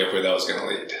no idea where that was going to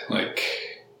lead. Like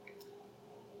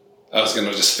I was going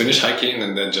to just finish hiking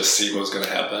and then just see what was going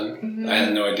to happen. I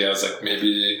had no idea. I was like,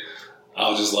 maybe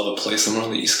I'll just love a place somewhere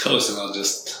on the East Coast and I'll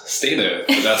just stay there.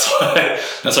 But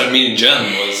that's why meeting Jen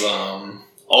was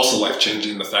also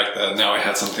life-changing. The fact that now I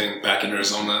had something back in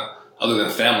Arizona other than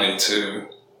family to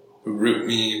root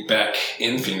me back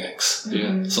in Phoenix.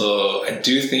 Yeah. So I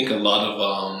do think a lot of,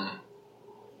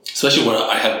 especially what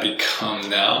I have become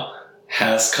now,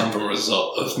 has come from a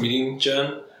result of meeting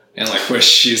Jen. And like where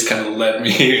she's kind of led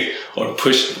me or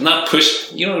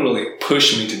you don't really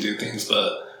push me to do things,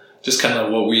 but just kind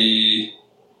of what we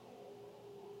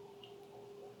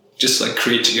just like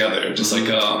create together. Just like,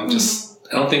 I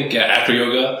don't think acro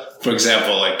yoga, for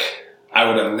example, like I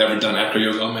would have never done acro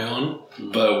yoga on my own,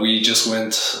 but we just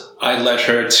I led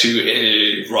her to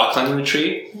a rock climbing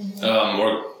retreat,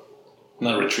 or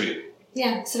not retreat.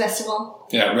 Yeah, it's a festival.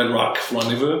 Yeah, Red Rock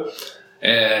Rendezvous.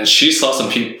 And she saw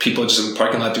some people just in the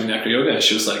parking lot doing acro yoga, and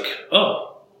she was like,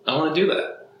 oh, I want to do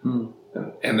that.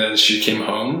 And then she came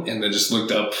home and then just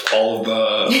looked up all of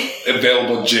the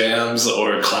available jams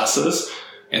or classes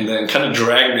and then kind of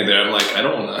dragged me there. I'm like, I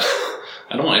don't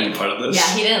want any part of this.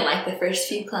 Yeah, he didn't like the first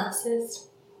few classes.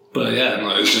 But yeah,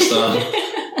 no, it's just,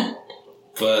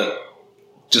 but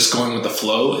just going with the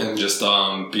flow and just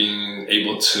being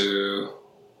able to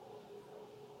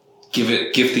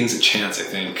give things a chance, I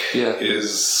think,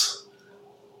 is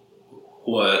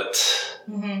what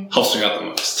helps me out the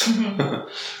most.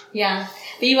 Yeah.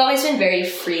 But you've always been very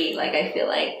free. Like, I feel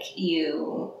like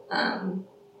you,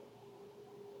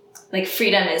 like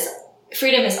freedom is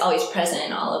always present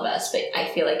in all of us, but I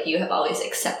feel like you have always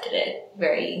accepted it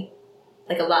very,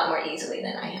 like a lot more easily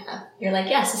than I have. You're like,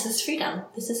 yes, this is freedom.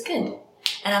 This is good.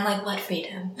 And I'm like, what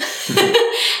freedom?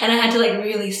 And I had to like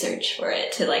really search for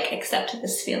it to like accept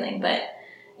this feeling. But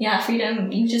yeah,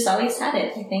 freedom, you've just always had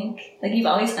it, I think. Like you've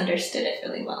always understood it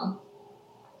really well.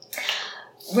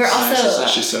 We're also...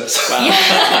 She says. Wow.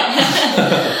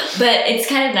 Yeah. But it's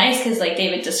kind of nice because like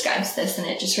David describes this and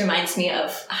it just reminds me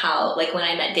of how like when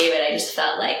I met David, I just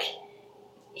felt like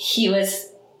he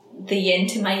was the yin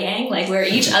to my yang. Like we're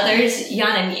each other's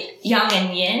yang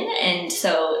and yin. And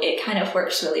so it kind of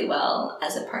works really well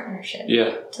as a partnership.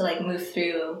 Yeah. To like move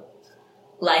through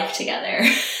life together.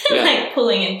 Like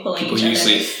pulling and pulling People each other.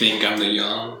 usually think I'm the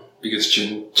yang because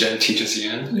Jen teaches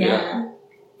yin. Yeah.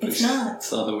 It's not. It's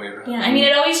the other way around. Yeah, I mean,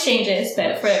 it always changes,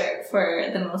 but for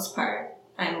the most part,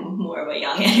 I'm more of a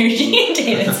yang energy and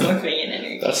David's more of a yin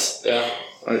energy.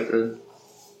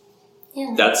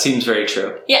 Yeah. That seems very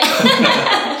true. Yeah.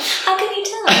 How can you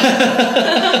tell?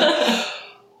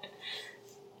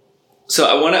 So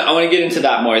I want to get into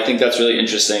that more. I think that's really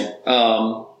interesting.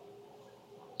 And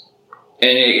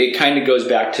it kind of goes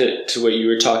back to what you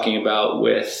were talking about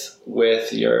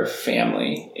with your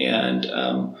family and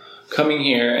coming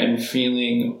here and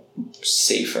feeling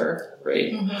safer,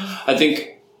 right? Mm-hmm. I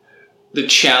think the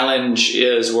challenge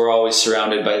is we're always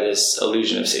surrounded by this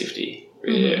illusion of safety.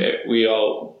 Mm-hmm. We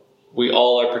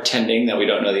all are pretending that we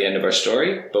don't know the end of our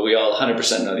story, but we all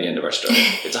 100% know the end of our story.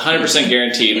 It's 100%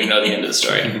 guaranteed we know the end of the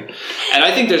story. And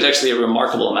I think there's actually a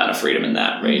remarkable amount of freedom in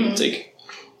that, right? Mm-hmm. It's like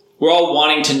we're all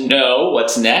wanting to know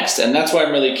what's next, and that's why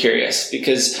I'm really curious,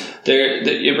 because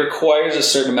it requires a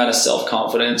certain amount of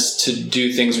self-confidence to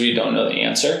do things where you don't know the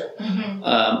answer. Mm-hmm.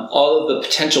 All of the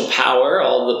potential power,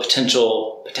 all of the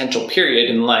potential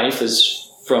period in life is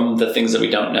from the things that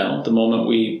we don't know. The moment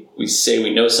we say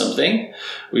we know something,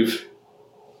 we've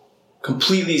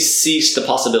completely ceased the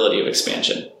possibility of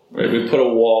expansion. Right? Mm-hmm. We put a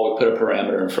wall, we put a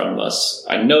parameter in front of us.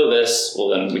 I know this, well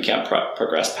then we can't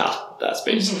progress past that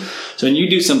space. Mm-hmm. So when you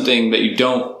do something that you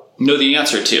don't know the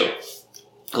answer to,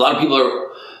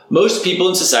 most people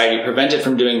in society prevent it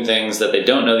from doing things that they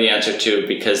don't know the answer to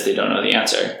because they don't know the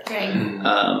answer. Right.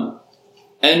 Mm-hmm.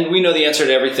 And we know the answer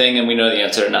to everything, and we know the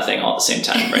answer to nothing all at the same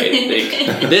time, right?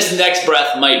 This next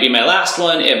breath might be my last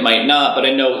one. It might not, but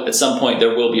I know at some point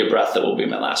there will be a breath that will be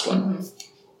my last one. Mm-hmm.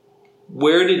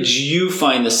 Where did you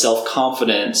find the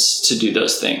self-confidence to do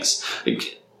those things?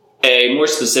 More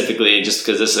specifically, just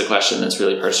because this is a question that's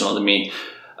really personal to me,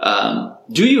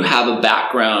 do you have a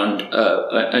background,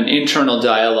 an internal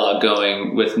dialogue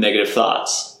going with negative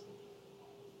thoughts?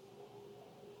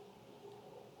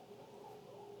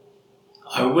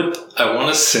 I want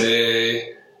to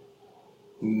say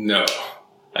no.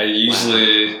 I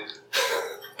usually...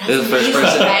 This is the first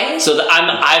person. So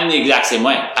I'm the exact same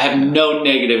way. I have no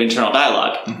negative internal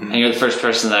dialogue. Mm-hmm. And you're the first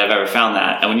person that I've ever found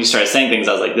that. And when you started saying things,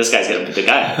 I was like, this guy's going to be the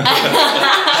guy.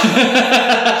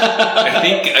 I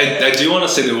think I do want to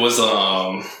say there was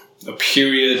a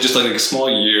period, just like a small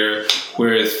year,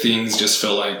 where things just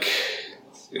felt like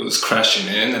it was crashing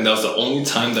in. And that was the only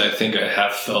time that I think I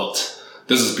have felt...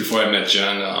 This was before I met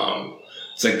Jen.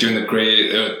 It's like during the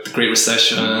Great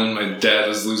Recession. Mm-hmm. My dad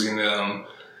was losing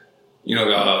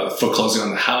foreclosing on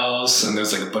the house, and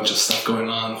there's like a bunch of stuff going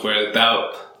on. Where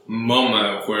that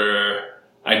moment where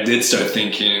I did start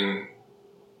thinking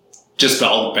just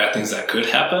about all the bad things that could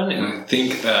happen, and I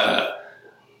think that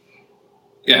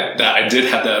I did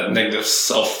have that negative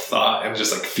self-thought and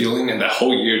just like feeling, and that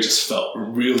whole year just felt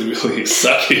really, really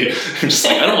sucky. I'm just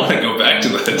like, I don't want to go back to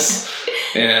this.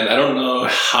 And I don't know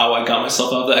how I got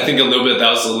myself out of that. I think that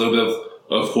was a little bit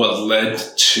of what led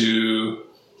to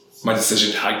my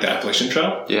decision to hike the Appalachian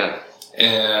Trail. Yeah.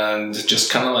 And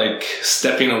just kind of like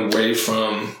stepping away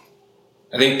from,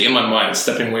 I think in my mind,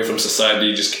 stepping away from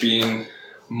society, just being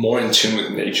more in tune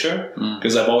with nature.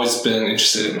 Because I've always been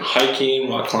interested in hiking,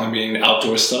 rock climbing,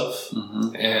 outdoor stuff.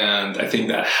 Mm-hmm. And I think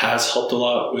that has helped a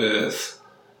lot with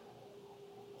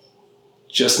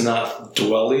just not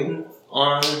dwelling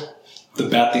on the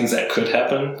bad things that could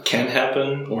happen, can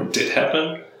happen, or did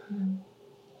happen. Mm-hmm.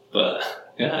 But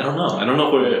yeah, I don't know. I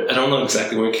don't know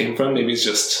exactly where it came from. Maybe it's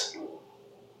just,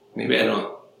 maybe I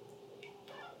don't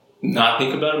not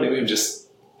think about it. Maybe I'm just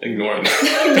ignoring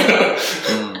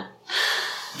it.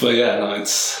 But yeah, no, it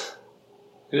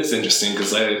is interesting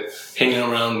because hanging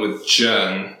around with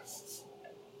Jen.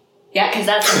 Yeah, because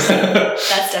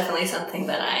that's definitely something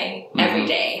that I every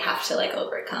day have to like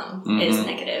overcome is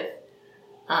negative.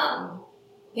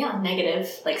 Negative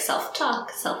like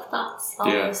self-talk, self-thoughts, all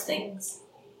those things.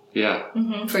 Yeah.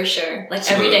 Mm-hmm, for sure. Like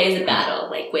every day is a battle,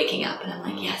 like waking up and I'm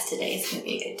like, yes, today is going to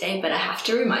be a good day, but I have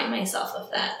to remind myself of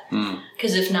that.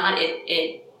 Because if not,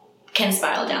 it can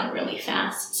spiral down really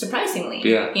fast, surprisingly.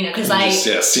 Yeah. Because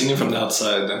seeing it from the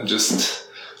outside, I'm just,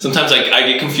 sometimes I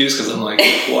get confused because I'm like,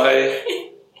 why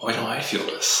don't I feel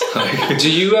this?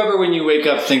 Do you ever, when you wake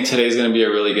up, think today's going to be a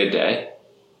really good day?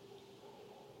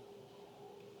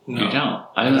 No. You don't.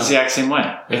 I'm the exact same way.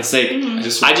 Yeah. It's like,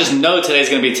 I just know today's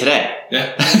going to be today.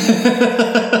 Yeah.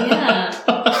 Yeah.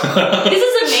 This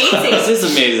is amazing. This is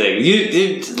amazing.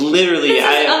 You literally... This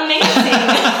is amazing.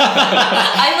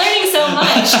 I'm learning so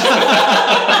much.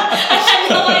 I had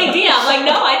no idea. I'm like,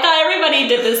 no, I thought everybody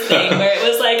did this thing where it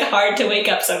was like hard to wake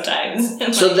up sometimes.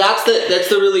 So that's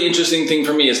the really interesting thing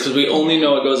for me is because we only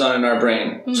know what goes on in our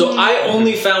brain. Mm-hmm. So I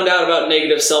only found out about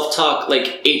negative self-talk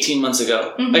like 18 months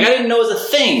ago. Mm-hmm. Like I didn't know it was a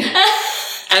thing.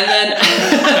 And then,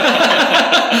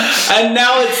 and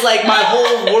now it's like my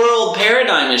whole world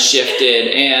paradigm has shifted,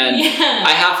 and I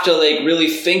have to like really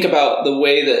think about the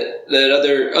way that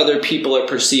other people are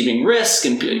perceiving risk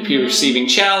and perceiving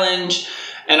challenge.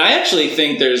 And I actually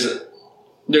think there's a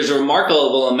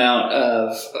remarkable amount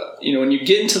of when you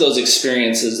get into those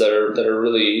experiences that are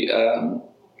really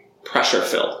pressure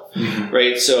filled,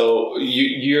 right? So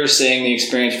you're saying the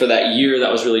experience for that year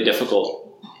that was really difficult.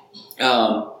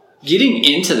 Getting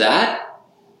into that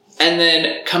and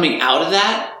then coming out of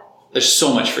that, there's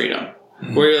so much freedom.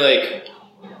 Where you're like,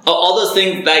 all those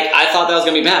things, like I thought that was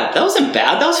gonna be bad. That wasn't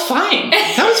bad. That was fine.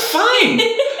 That was fine.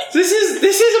 This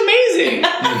is amazing.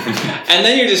 And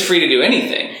then you're just free to do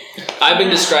anything. I've been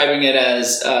describing it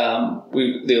as the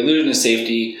illusion of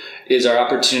safety is our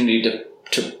opportunity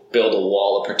build a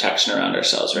wall of protection around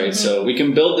ourselves, right? So we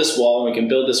can build this wall, and we can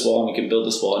build this wall, and we can build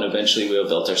this wall, and eventually we have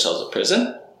built ourselves a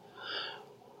prison.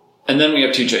 And then we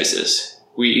have two choices.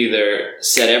 We either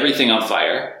set everything on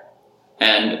fire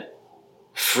and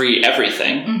free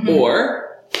everything,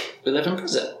 or we live in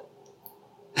prison.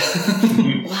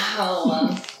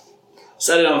 Wow.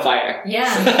 Set it on fire.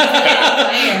 Yeah.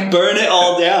 Fire. Burn it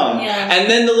all down. Yeah. And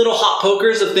then the little hot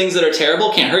pokers of things that are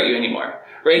terrible can't hurt you anymore.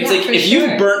 Right? It's Yeah, like for if sure.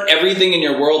 you've burnt everything in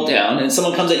your world down and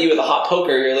someone comes at you with a hot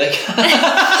poker, you're like,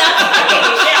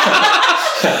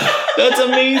 that's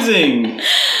amazing.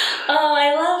 Oh,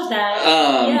 I love that.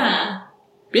 Yeah.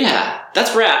 Yeah,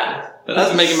 that's rad.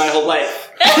 That's making my whole life.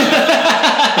 I'm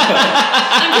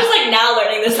just like now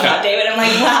learning this about David. I'm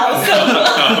like, wow, so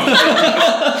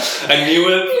I knew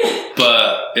it,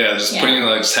 but just putting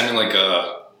just having like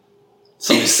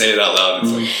somebody say it out loud.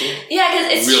 It's like yeah,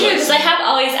 because it's realize. true. Because I have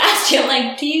always asked him,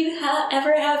 like, do you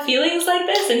ever have feelings like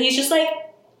this? And he's just like,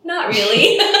 not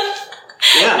really.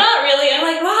 Yeah. Not really. I'm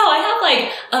like, wow, I have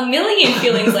like a million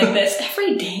feelings like this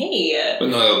every day. But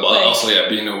no, but also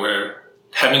being aware,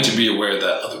 having to be aware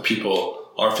that other people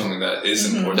are feeling that is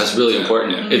important. That's really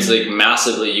important. It's like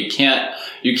massively. You can't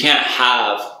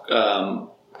have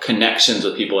connections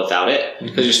with people without it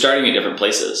because you're starting at different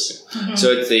places.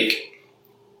 So it's like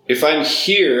if I'm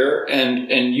here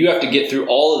and you have to get through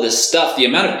all of this stuff, the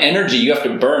amount of energy you have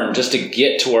to burn just to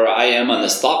get to where I am on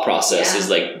this thought process is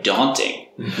like daunting.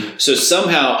 So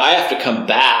somehow I have to come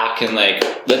back and like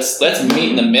let's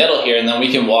meet in the middle here, and then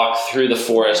we can walk through the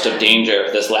forest of danger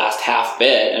for this last half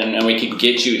bit, and we can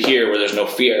get you here where there's no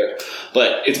fear.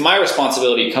 But it's my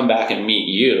responsibility to come back and meet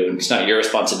you, and it's not your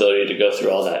responsibility to go through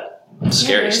all that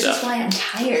scary stuff. This is why I'm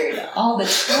tired all the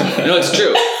time. No, it's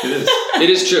true. It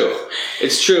is true.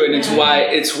 It's true, and it's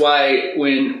why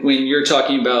when you're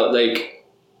talking about like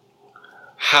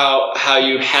how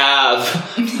you have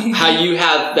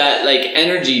that like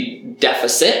energy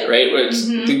deficit, right? Where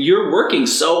you're working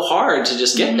so hard to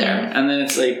just get there, and then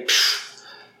it's like,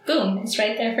 boom, it's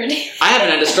right there for me. I haven't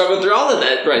had to struggle through all of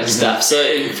that stuff.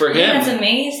 So for him, that's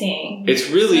amazing. It's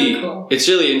really so cool. It's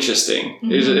really interesting.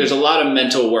 There's a lot of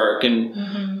mental work,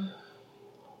 and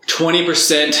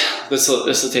 20%. This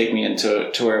will take me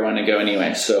into where I want to go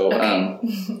anyway. So.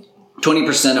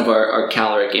 20% of our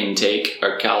caloric intake,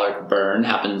 our caloric burn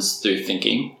happens through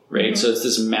thinking, right? So it's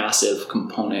this massive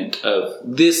component of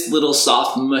this little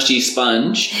soft, mushy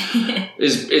sponge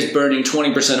is burning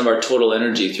 20% of our total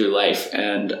energy through life.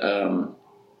 And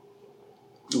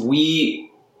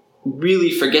we really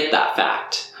forget that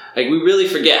fact. Like we really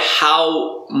forget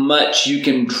how much you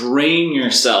can drain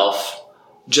yourself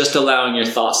just allowing your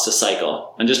thoughts to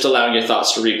cycle and just allowing your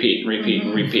thoughts to repeat and repeat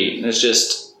and repeat. And it's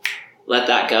just... let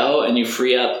that go, and you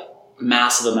free up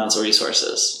massive amounts of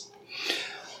resources.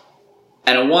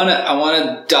 And I want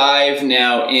to dive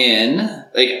now in.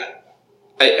 Like,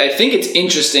 I think it's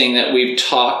interesting that we've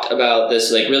talked about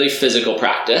this like really physical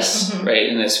practice, right?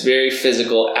 And this very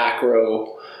physical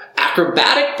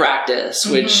acrobatic practice,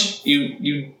 which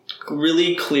you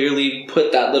really clearly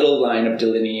put that little line of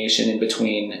delineation in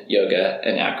between yoga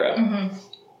and acro.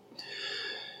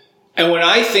 And when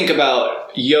I think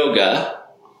about yoga,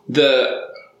 the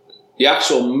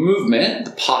actual movement,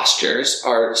 the postures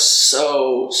are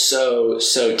so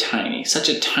tiny, such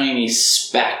a tiny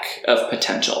speck of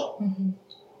potential.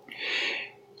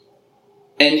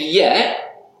 And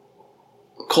yet,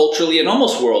 culturally and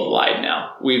almost worldwide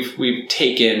now, we've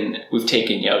taken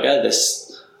yoga,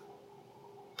 this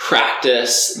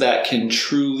practice that can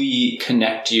truly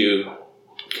connect you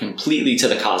completely to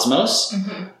the cosmos,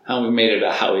 and we've made it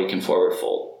about how we can forward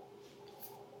fold.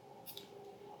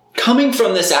 Coming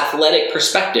from this athletic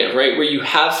perspective, right, where you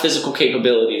have physical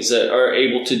capabilities that are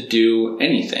able to do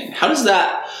anything, how does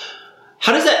that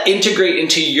integrate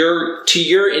into your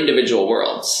individual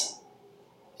worlds?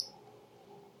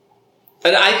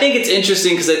 And I think it's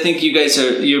interesting because I think you guys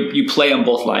you play on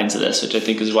both lines of this, which I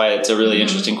think is why it's a really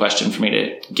interesting question for me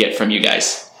to get from you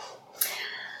guys.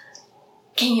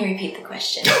 Can you repeat the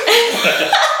question?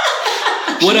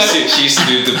 She used to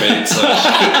do debates.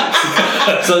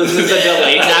 So this is a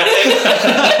delay tactic?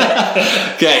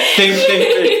 Okay, think.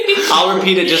 I'll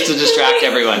repeat it just to distract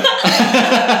everyone.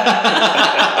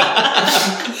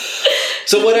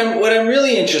 So what I'm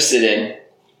really interested in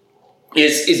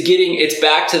is getting, it's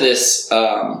back to this,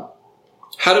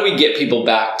 how do we get people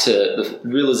back to the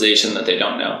realization that they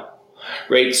don't know,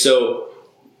 right? So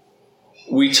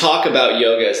we talk about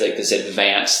yoga as like this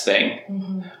advanced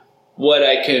thing. What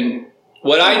I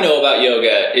know about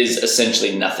yoga is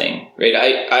essentially nothing, right?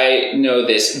 I know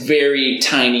this very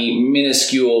tiny,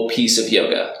 minuscule piece of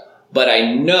yoga, but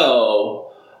I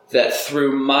know that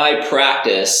through my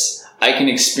practice, I can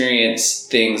experience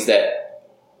things that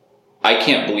I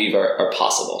can't believe are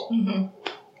possible. Mm-hmm.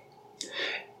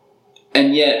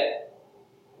 And yet,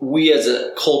 we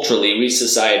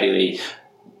societally,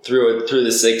 through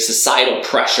this like societal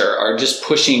pressure, are just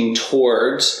pushing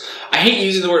towards. I hate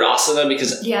using the word asana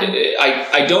because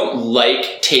I don't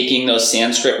like taking those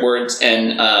Sanskrit words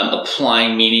and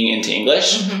applying meaning into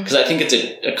English because I think it's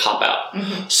a cop out.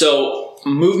 Mm-hmm. So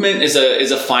movement is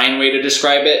a fine way to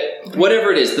describe it.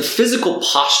 Whatever it is, the physical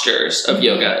postures of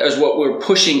yoga is what we're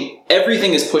pushing.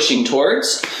 Everything is pushing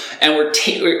towards, and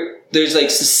there's like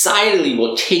societally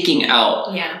we're taking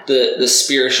out the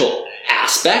spiritual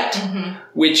aspect,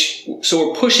 so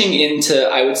we're pushing into,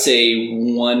 I would say,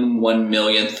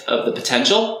 1/1,000,000th of the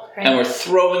potential, and we're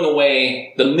throwing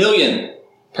away the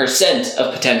 1,000,000%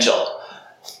 of potential.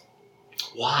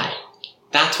 Why?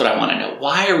 That's what I want to know.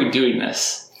 Why are we doing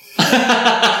this?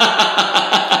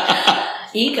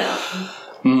 Ego.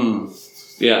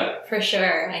 Yeah. For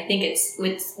sure. I think it's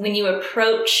when you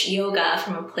approach yoga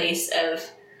from a place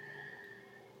of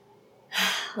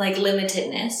like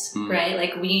limitedness, right?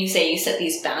 Like when you say you set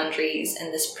these boundaries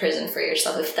and this prison for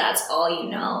yourself, if that's all you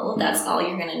know, that's all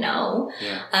you're going to know.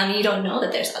 Yeah. You don't know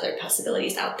that there's other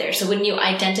possibilities out there. So when you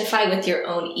identify with your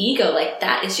own ego, like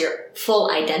that is your full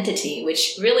identity,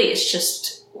 which really is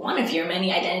just one of your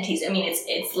many identities. I mean,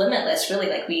 it's limitless, really.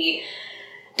 Like we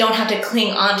don't have to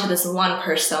cling on to this one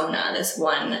persona, this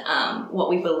one, what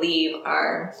we believe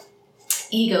our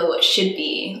ego should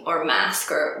be, or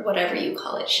mask, or whatever you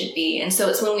call it should be. And so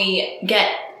it's when we get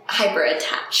hyper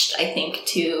attached, I think,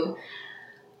 to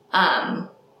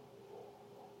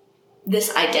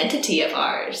this identity of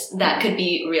ours that could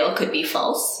be real, could be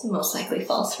false, most likely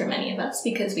false for many of us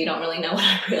because we don't really know what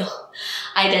our real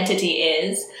identity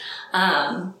is.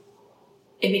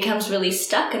 It becomes really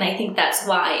stuck. And I think that's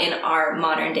why in our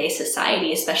modern day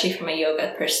society, especially from a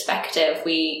yoga perspective,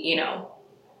 we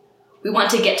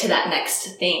want to get to that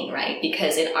next thing, right?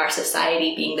 Because in our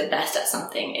society, being the best at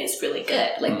something is really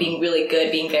good. Like being really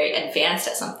good, being very advanced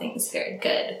at something is very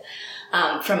good.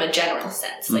 From a general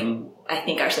sense. Like, I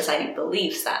think our society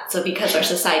believes that. So because our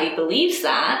society believes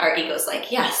that, our ego's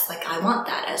like, yes, like I want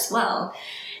that as well.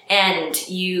 And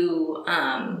you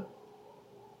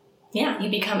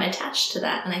become attached to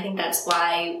that. And I think that's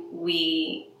why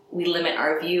we limit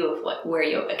our view of where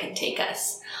yoga can take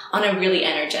us on a really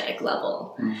energetic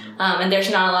level. And there's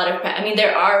not a lot of,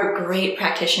 there are great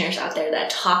practitioners out there that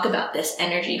talk about this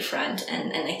energy front.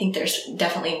 And I think there's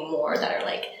definitely more that are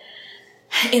like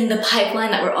in the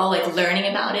pipeline that we're all like learning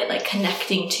about it, like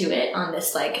connecting to it on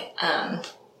this like,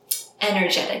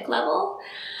 energetic level.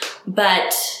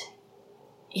 But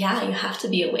yeah, you have to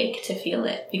be awake to feel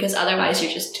it because otherwise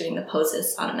you're just doing the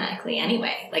poses automatically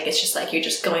anyway. Like it's just like you're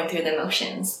just going through the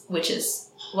motions, which is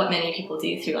what many people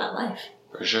do throughout life.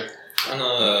 For sure. On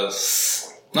a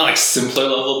not like simpler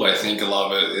level, but I think a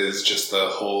lot of it is just the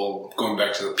whole going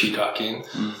back to the peacocking.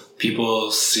 People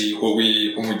see when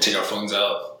we take our phones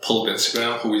out, pull up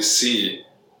Instagram, who we see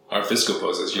are physical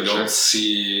poses. You don't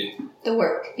see the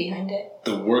work behind it.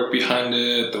 The work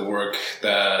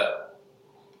that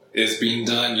is being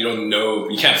done. You don't know.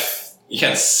 You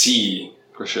can't see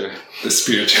for sure the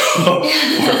spiritual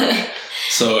work.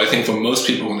 So I think for most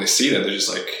people, when they see that, they're just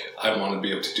like, I want to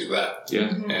be able to do that.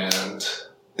 Yeah. And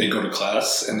they go to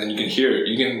class, and then you hear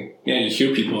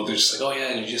people. They're just like, oh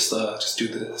yeah, you just do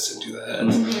this and do that,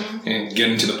 and get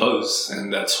into the pose.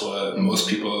 And that's what most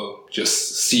people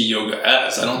just see yoga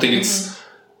as. I don't think it's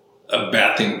a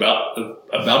bad thing about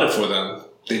it for them.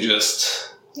 They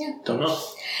just don't know.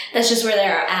 That's just where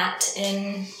they're at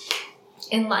in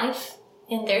life,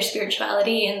 in their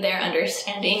spirituality, in their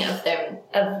understanding of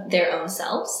their own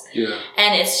selves. Yeah.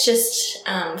 And it's just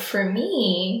for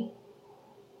me,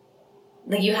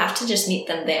 like you have to just meet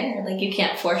them there. Like you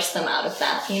can't force them out of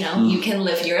that, You can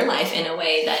live your life in a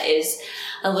way that is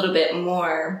a little bit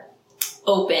more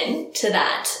open to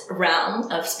that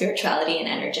realm of spirituality and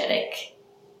energetic,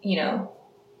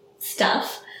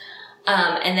 stuff.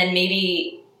 And then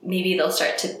maybe they'll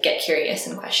start to get curious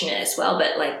and question it as well.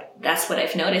 But like, that's what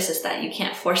I've noticed is that you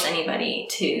can't force anybody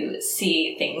to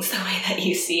see things the way that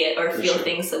you see it or feel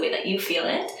things the way that you feel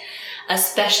it,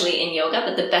 especially in yoga.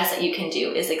 But the best that you can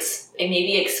do is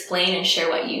maybe explain and share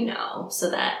what you know so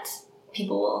that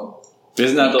people will.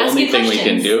 Isn't that the only thing we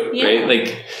can do, right?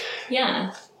 Like,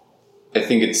 yeah. I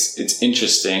think it's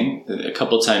interesting. A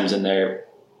couple times in there,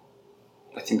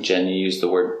 I think Jen, you used the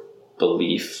word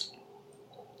belief.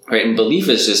 Right, and belief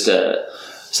is just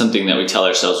something that we tell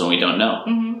ourselves when we don't know.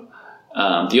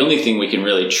 The only thing we can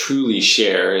really truly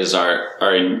share is our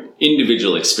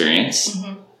individual experience,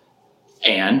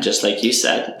 And just like you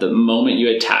said, the moment you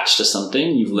attach to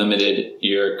something, you've limited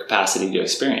your capacity to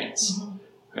experience.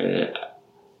 Right?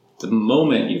 The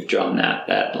moment you've drawn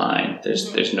that line,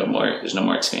 there's no more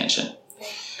expansion.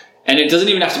 And it doesn't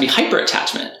even have to be hyper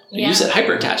attachment. Yeah. You said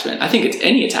hyper attachment. I think it's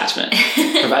any attachment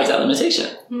provides that limitation.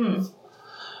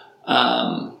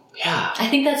 Yeah. I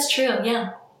think that's true.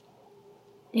 Yeah.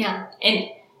 Yeah. And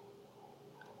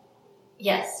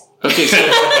yes. Okay. So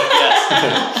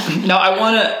yes. Now I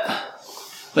want to.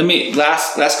 Let me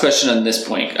last question on this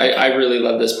point. I really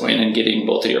love this point and getting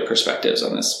both of your perspectives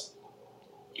on this.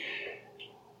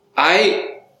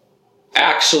 I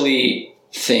actually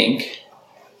think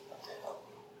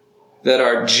that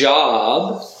our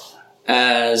job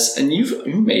and you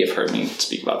may have heard me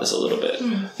speak about this a little bit.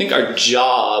 I think our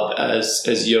job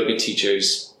as yoga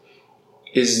teachers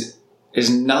is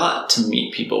not to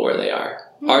meet people where they are.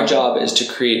 Our job is to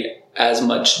create as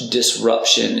much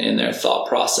disruption in their thought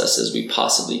process as we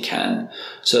possibly can,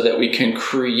 so that we can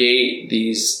create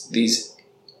these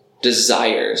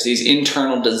desires, these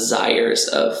internal desires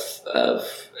of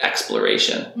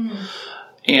exploration.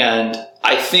 And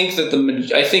I think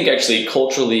actually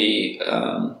culturally,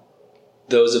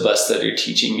 those of us that are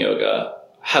teaching yoga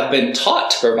have been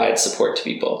taught to provide support to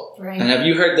people. Right. And have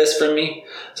you heard this from me?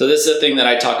 So this is a thing that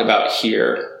I talk about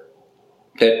here,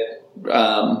 that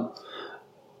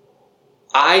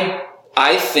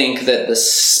I think that the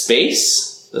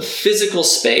space, the physical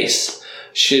space,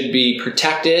 should be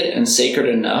protected and sacred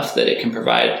enough that it can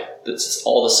provide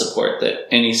all the support that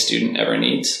any student ever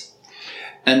needs.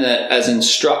 And that as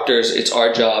instructors, it's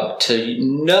our job to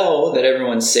know that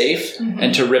everyone's safe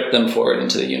and to rip them forward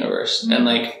into the universe and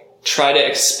try to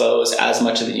expose as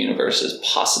much of the universe as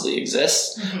possibly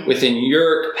exists within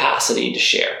your capacity to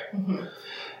share.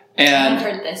 And I've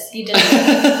heard this. You did.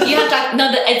 You have to. No,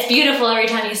 it's beautiful every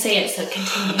time you say it. So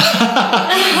continue.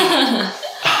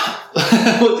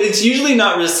 Well, it's usually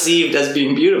not received as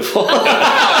being beautiful. I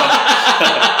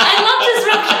love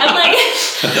disruption. I'm like,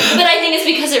 but I think it's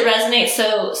because it resonates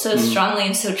so strongly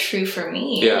and so true for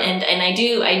me. Yeah. And I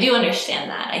do understand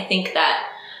that. I think that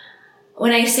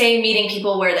when I say meeting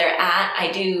people where they're at,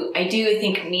 I do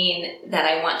think mean that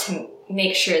I want to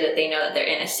make sure that they know that they're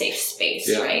in a safe space,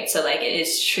 right? So it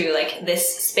is true,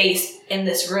 this space in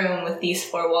this room with these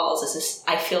four walls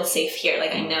I feel safe here.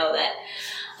 I know that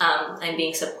I'm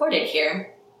being supported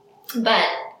here, but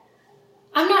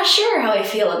I'm not sure how I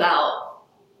feel about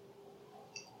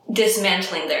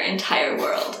dismantling their entire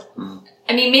world.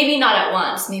 I mean, maybe not at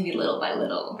once, maybe little by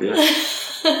little.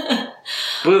 Yeah.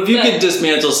 Well, if you could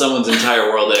dismantle someone's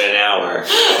entire world in an hour,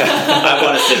 I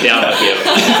want to sit down with you.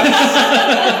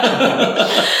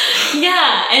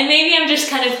 Yeah, and maybe I'm just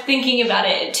kind of thinking about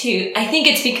it too. I think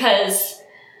it's because,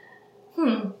 I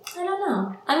don't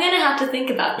know. I'm going to have to think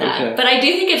about that. Okay. But I do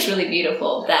think it's really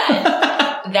beautiful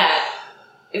that that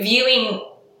viewing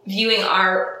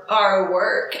our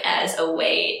work as a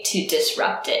way to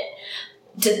disrupt it,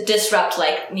 to disrupt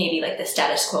maybe the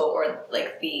status quo or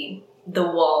the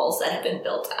walls that have been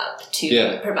built up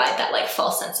to provide that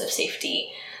false sense of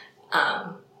safety,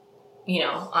 on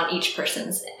each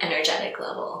person's energetic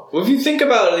level. Well, if you think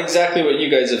about exactly what you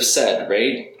guys have said,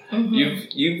 right?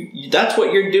 That's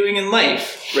what you're doing in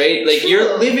life, right?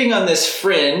 You're living on this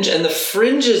fringe, and the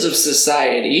fringes of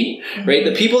society, right?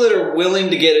 The people that are willing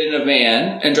to get in a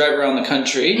van and drive around the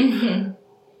country,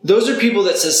 those are people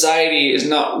that society is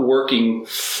not working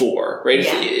for, right?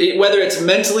 Yeah. Whether it's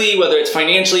mentally, whether it's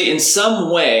financially, in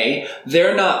some way,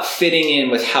 they're not fitting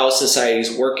in with how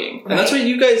society's working. And that's what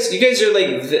you guys are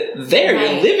there.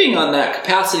 Right. You're living on that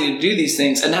capacity to do these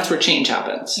things, and that's where change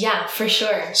happens. Yeah, for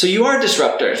sure. So you are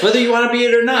disruptors, whether you want to be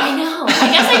it or not. I know. I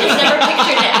guess I just never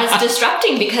pictured it as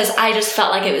disrupting because I just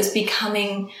felt like it was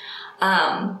becoming,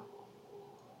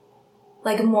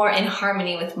 more in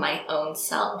harmony with my own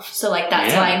self. So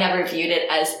that's why I never viewed it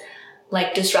as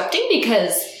disrupting,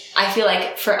 because I feel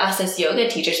like for us as yoga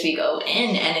teachers, we go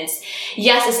in and it's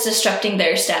disrupting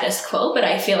their status quo, but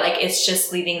I feel like it's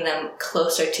just leading them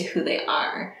closer to who they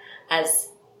are as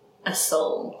a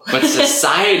soul. But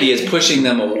society is pushing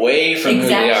them away from who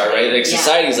they are, right?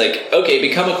 Society's okay,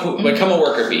 become a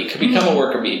worker bee, become a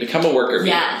worker bee, become a worker bee.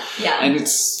 Yeah. And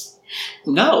it's,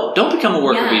 no, don't become a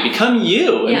worker bee. Become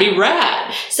you and be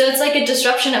rad. So it's a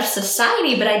disruption of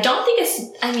society, but I don't think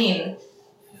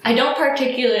I don't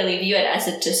particularly view it as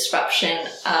a disruption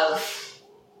of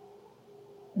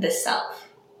the self.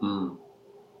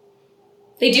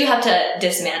 They do have to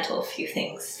dismantle a few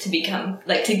things to become,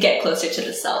 to get closer to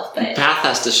the self. But the path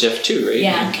has to shift too, right?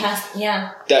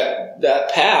 Yeah,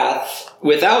 That path,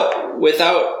 without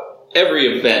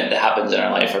every event that happens in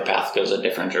our life, our path goes a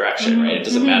different direction, right? It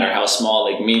doesn't matter how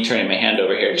small, like me turning my hand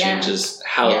over here changes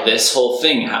how this whole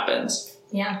thing happens.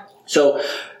 Yeah. So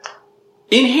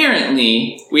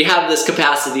inherently, we have this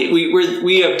capacity.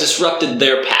 We have disrupted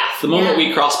their path. The moment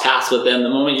we cross paths with them, the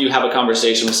moment you have a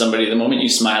conversation with somebody, the moment you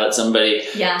smile at somebody,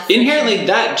 inherently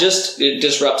that just it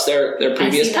disrupts their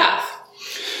previous path.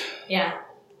 Yeah.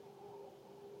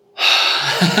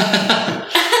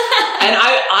 And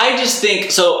I just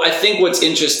think, so I think what's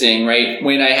interesting, right,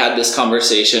 when I had this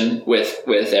conversation with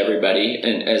everybody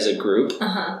and as a group,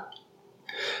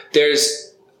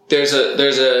 there's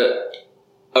a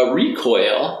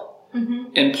recoil,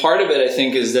 and part of it I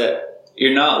think is that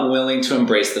you're not willing to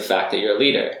embrace the fact that you're a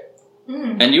leader.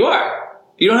 And you are.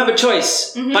 You don't have a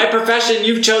choice. By profession,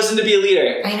 you've chosen to be a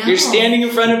leader. I know. You're standing in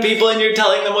front of people and you're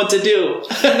telling them what to do.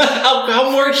 How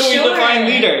more can we define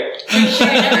leader? For sure.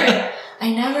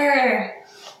 I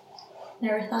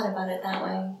never thought about it that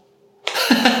way.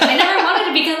 I never wanted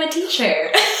to become a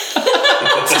teacher.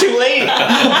 It's too late. And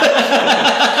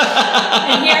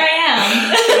here I am.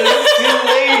 It's too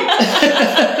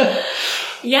late.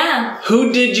 Yeah.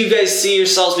 Who did you guys see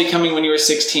yourselves becoming when you were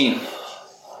 16?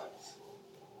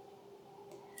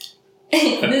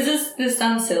 This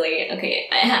sounds silly. Okay,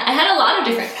 I had a lot of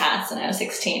different paths when I was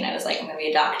 16. I was like, I'm going to be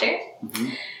a doctor.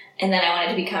 And then I wanted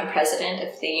to become president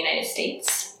of the United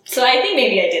States. So I think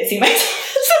maybe I did see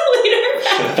myself as a leader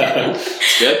back then.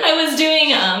 That's good. I was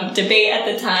doing debate at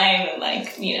the time, and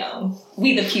like, you know,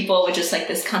 We the People, which is like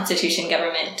this constitution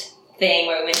government thing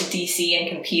where we went to DC and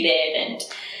competed and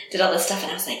did all this stuff.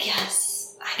 And I was like,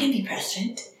 yes, I can be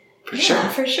president. For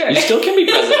sure. You still can be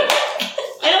president.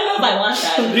 I don't know if I want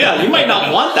that. Yeah, you might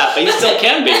not want that, but you still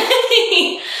can be.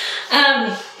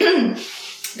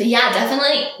 But yeah,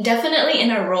 definitely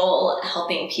in a role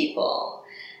helping people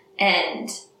and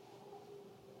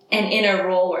in a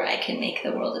role where I can make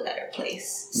the world a better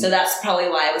place. So that's probably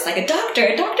why I was like, a doctor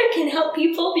can help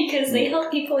people because they help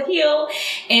people heal.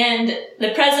 And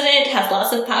the president has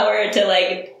lots of power to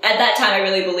like, at that time I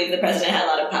really believe the president had a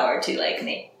lot of power to like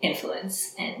make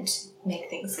influence and make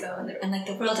things go. And like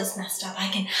the world is messed up. I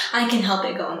can help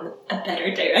it go in a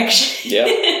better direction.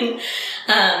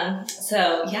 Yeah.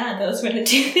 So yeah, those were the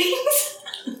two things.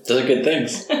 Those are good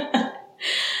things.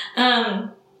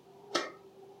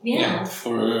 Yeah,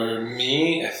 for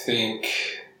me, I think,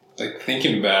 like,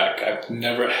 thinking back, I've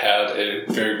never had a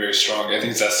very, very strong, I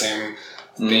think it's that same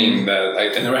thing that I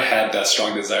never had that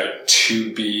strong desire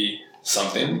to be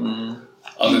something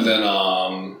other than,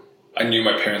 I knew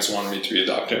my parents wanted me to be a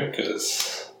doctor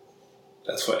because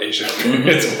that's what Asian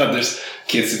parents want their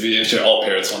kids to be. I'm sure all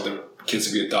parents want their kids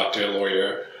to be a doctor, a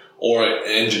lawyer, or an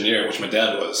engineer, which my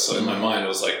dad was. So in my mind, I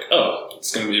was like, oh,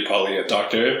 it's going to be probably a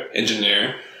doctor,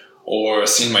 engineer. Or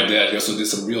seeing my dad, he also did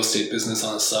some real estate business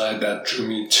on the side that drew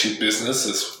me to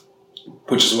business,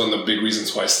 which is one of the big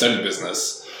reasons why I studied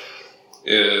business.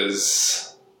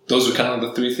 Is those were kind of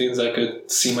the three things I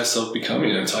could see myself becoming.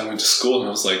 Until I went to school and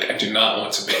I was like, I do not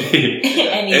want to be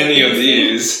any of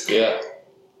these. Yeah.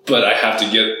 But I have to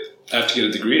get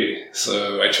a degree,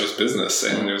 so I chose business,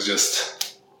 and it was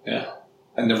just I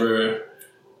never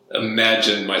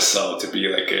imagined myself to be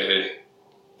like a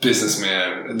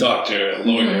businessman, a doctor, a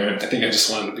lawyer. I think I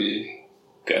just wanted to be,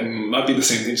 it might be the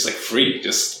same thing, just like free,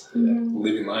 just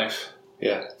living life.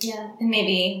 Yeah. Yeah, and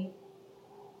maybe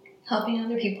helping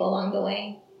other people along the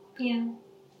way. Yeah.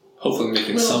 Hopefully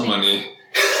making some money.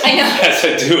 I know. As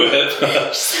I do it.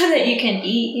 Just so that you can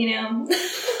eat, you know.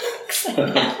 So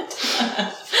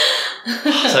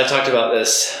I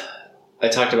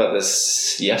talked about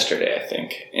this yesterday, I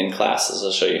think, in classes.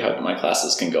 I'll show you how my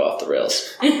classes can go off the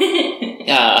rails.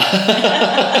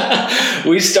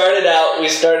 We started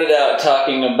out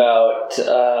talking about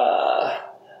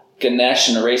Ganesh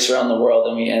and a race around the world,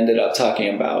 and we ended up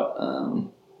talking about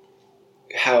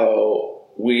how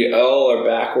we all are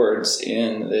backwards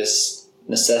in this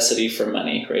necessity for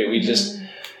money, right? We just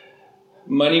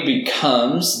money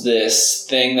becomes this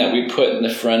thing that we put in the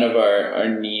front of our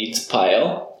needs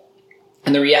pile.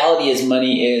 And the reality is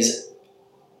money is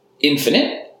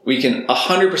infinite. We can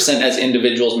 100% as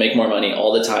individuals make more money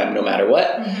all the time, no matter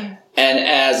what. And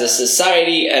as a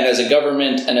society and as a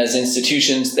government and as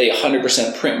institutions, they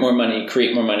 100% print more money,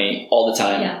 create more money all the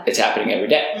time. Yeah. It's happening every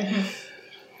day.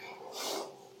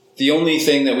 The only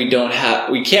thing that we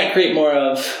can't create more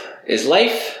of is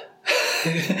life.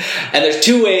 And there's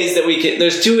two ways that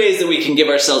we can give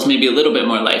ourselves maybe a little bit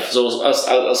more life. So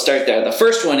I'll start there. The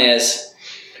first one is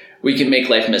we can make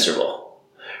life miserable,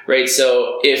 right?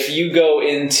 So if you go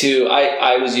into,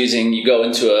 you go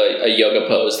into a yoga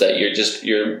pose that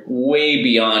you're way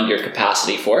beyond your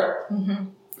capacity for.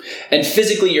 and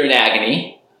physically you're in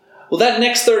agony, well, that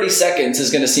next 30 seconds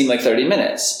is going to seem like 30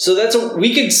 minutes. So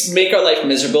we could make our life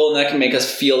miserable, and that can make us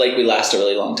feel like we last a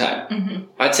really long time. Mm-hmm.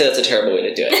 I'd say that's a terrible way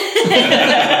to do it.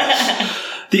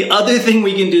 The other thing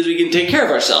we can do is we can take care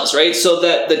of ourselves, right? So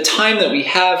that the time that we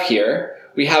have here,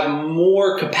 we have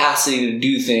more capacity to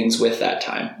do things with that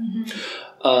time.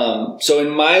 Mm-hmm. So in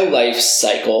my life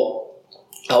cycle,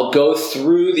 I'll go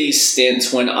through these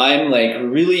stints when I'm like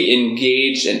really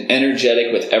engaged and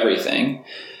energetic with everything,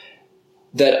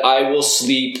 that I will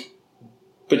sleep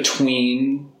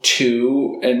between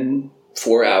 2 and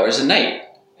 4 hours a night.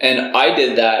 And I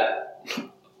did that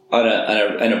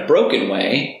in a broken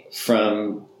way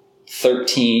from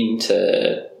 13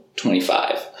 to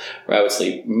 25, where I would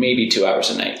sleep maybe 2 hours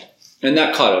a night. And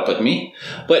that caught up with me.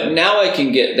 But now I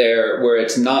can get there where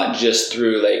it's not just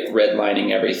through like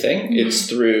redlining everything. Mm-hmm. It's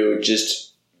through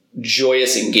just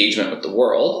joyous engagement with the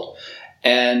world.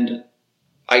 And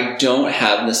I don't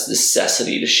have this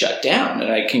necessity to shut down,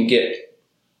 and I can't get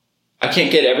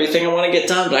everything I want to get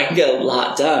done, but I can get a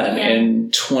lot done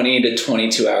in 20 to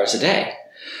 22 hours a day.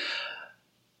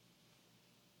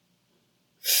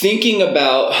 Thinking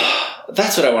about,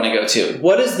 that's what I want to go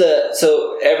to.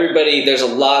 So everybody, there's a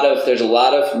lot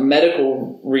of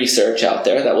medical research out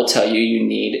there that will tell you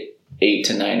need 8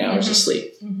 to 9 hours of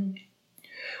sleep. Mm-hmm.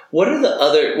 What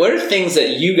are things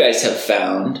that you guys have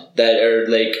found that are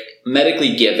like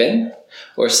medically given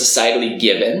or societally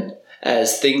given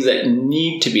as things that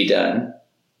need to be done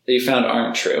that you found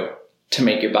aren't true to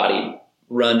make your body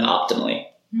run optimally?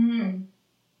 Mm.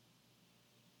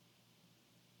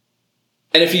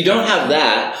 And if you don't have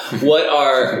that, what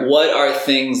are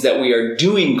things that we are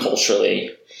doing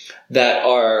culturally that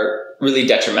are really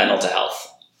detrimental to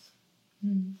health?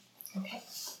 Okay.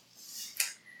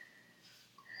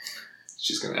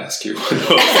 She's going to ask you. You can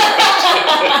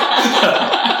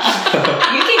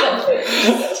go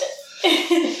first.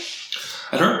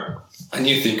 I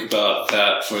need to think about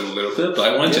that for a little bit, but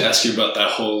I wanted to ask you about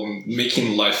that whole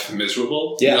making life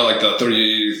miserable. Yeah. You know, like the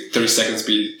 30 seconds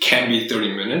can be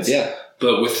 30 minutes. Yeah.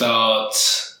 But without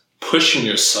pushing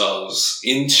yourselves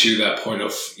into that point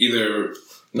of either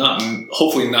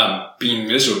hopefully not being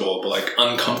miserable, but like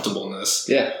uncomfortableness.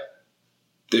 Yeah.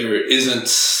 There's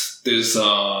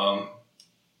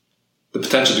the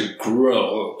potential to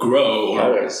grow or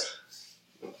always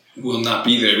will not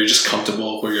be there if you're just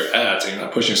comfortable where you're at and you're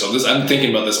not pushing yourself. I'm thinking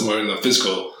about this more in the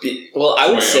physical. Well,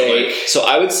 I would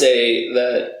say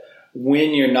that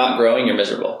when you're not growing, you're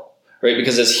miserable, right?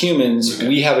 Because as humans,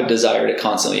 we have a desire to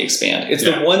constantly expand. It's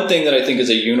the one thing that I think is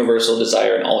a universal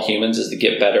desire in all humans is to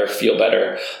get better, feel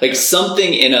better. Like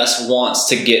something in us wants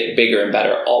to get bigger and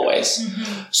better always.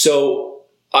 Mm-hmm. So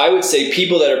I would say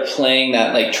people that are playing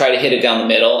that, like try to hit it down the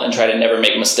middle and try to never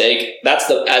make a mistake,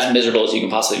 that's as miserable as you can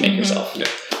possibly make yourself. Yeah.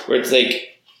 Where it's like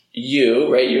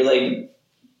right? You're like,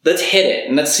 let's hit it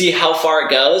and let's see how far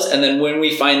it goes. And then when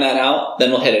we find that out,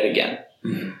 then we'll hit it again.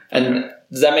 Mm-hmm. And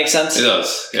does that make sense? It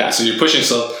does. Yeah. So you're pushing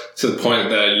yourself to the point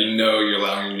that you're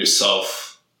allowing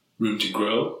yourself room to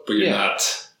grow, but you're not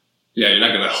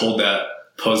going to hold that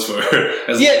pose for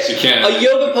as long as you can. A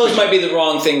yoga pose might be the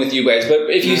wrong thing with you guys, but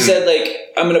if you said like,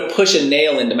 I'm going to push a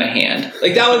nail into my hand,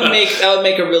 like that would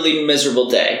make a really miserable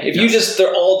day. If you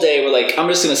they're all day, we're like, I'm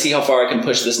just going to see how far I can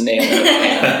push this nail into my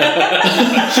hand.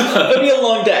 That'd be a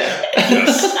long day.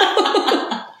 Yes.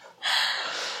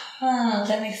 Oh,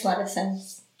 that makes a lot of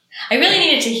sense. I really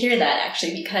needed to hear that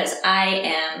actually, because I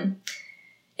am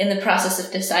in the process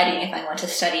of deciding if I want to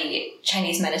study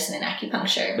Chinese medicine and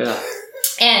acupuncture. Yeah.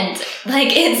 And like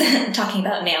it's talking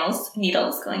about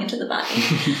needles going into the body.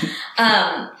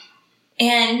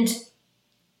 And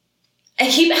I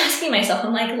keep asking myself,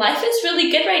 I'm like, life is really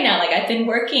good right now. Like I've been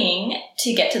working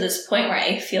to get to this point where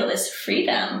I feel this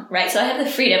freedom, right? So I have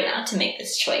the freedom now to make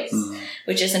this choice,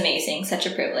 which is amazing. Such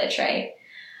a privilege, right?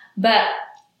 But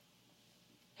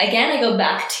again, I go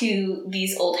back to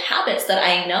these old habits that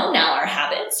I know now are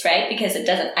habits, right? Because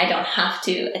I don't have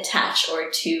to attach or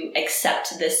to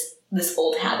accept this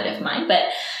old habit of mine, but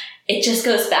it just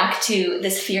goes back to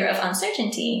this fear of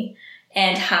uncertainty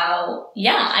and how,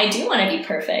 I do want to be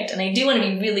perfect and I do want to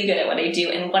be really good at what I do,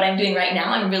 and what I'm doing right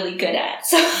now, I'm really good at.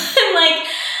 So I'm like,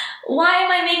 why am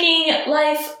I making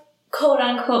life quote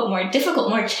unquote more difficult,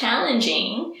 more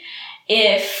challenging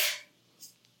if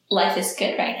life is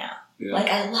good right now? Yeah. Like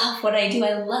I love what I do.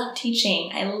 I love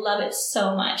teaching. I love it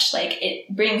so much. Like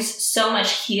it brings so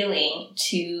much healing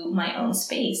to my own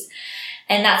space.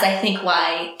 And that's, I think,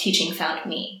 why teaching found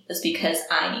me, was because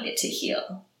I needed to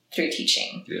heal through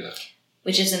teaching. Yeah.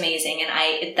 Which is amazing.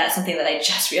 And that's something that I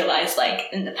just realized, like,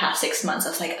 in the past 6 months. I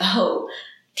was like, oh,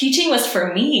 teaching was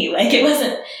for me. Like, it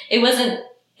wasn't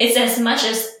it's as much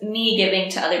as me giving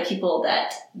to other people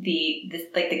that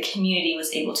the community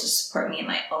was able to support me in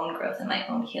my own growth and my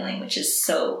own healing, which is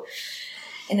so,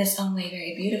 in its own way,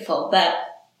 very beautiful. But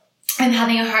I'm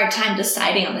having a hard time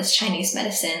deciding on this Chinese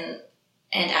medicine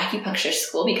and acupuncture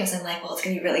school because I'm like, well, it's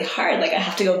going to be really hard. Like, I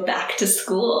have to go back to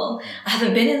school. I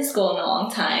haven't been in school in a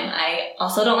long time. I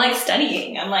also don't like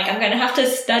studying. I'm like, I'm going to have to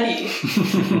study.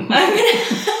 I'm going to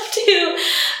have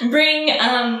to bring,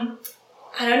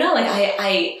 I don't know, like,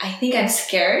 I think I'm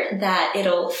scared that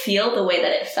it'll feel the way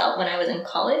that it felt when I was in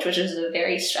college, which was a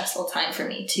very stressful time for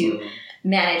me to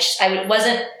manage. I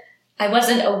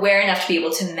wasn't aware enough to be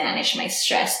able to manage my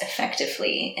stress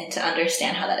effectively and to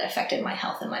understand how that affected my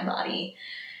health and my body.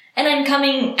 And I'm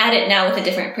coming at it now with a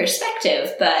different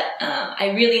perspective, but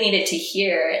I really needed to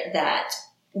hear that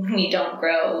when we don't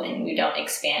grow and we don't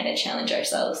expand and challenge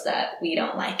ourselves, that we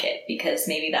don't like it, because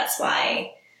maybe that's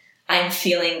why I'm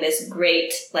feeling this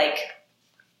great, like,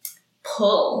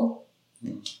 pull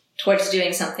towards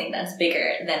doing something that's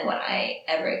bigger than what I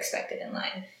ever expected in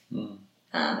life.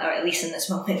 Or at least in this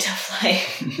moment of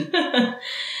life.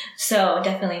 So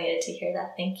definitely needed to hear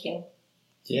that. Thank you.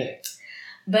 Yeah.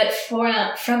 But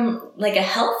from like a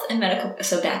health and medical,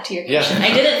 so back to your question,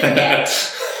 I didn't forget.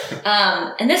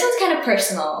 And this one's kind of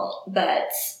personal, but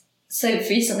so I've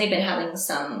recently been having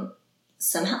some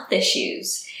health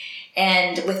issues,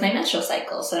 and with my menstrual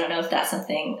cycle. So I don't know if that's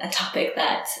a topic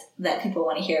that people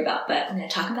want to hear about, but I'm going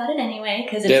to talk about it anyway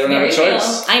because it's very real.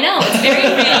 I know, it's very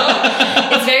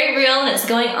real. It's very real, and it's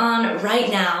going on right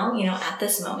now, at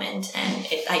this moment. And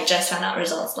I just found out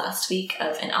results last week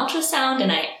of an ultrasound,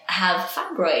 and I have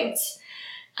fibroids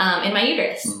in my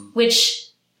uterus, which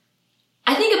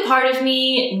I think a part of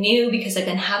me knew because I've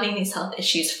been having these health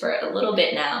issues for a little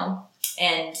bit now,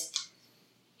 and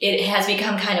it has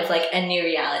become kind of like a new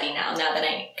reality now that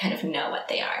I kind of know what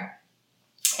they are.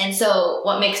 And so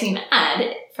what makes me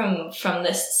mad from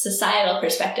this societal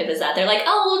perspective is that they're like,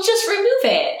 oh, we'll just remove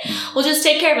it. We'll just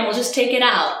take care of it. We'll just take it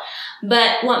out.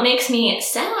 But what makes me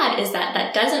sad is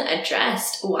that doesn't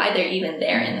address why they're even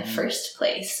there in the first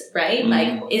place, right?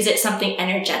 Like, is it something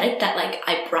energetic that like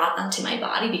I brought onto my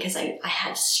body because I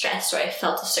had stress or I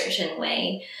felt a certain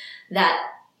way that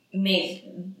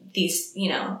made these,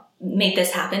 made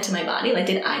this happen to my body? Like,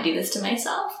 did I do this to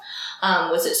myself?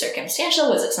 Was it circumstantial?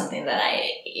 Was it something that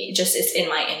is in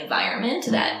my environment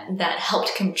that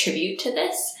helped contribute to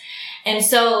this? And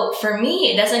so for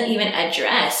me, it doesn't even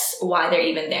address why they're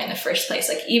even there in the first place.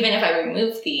 Like, even if I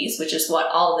remove these, which is what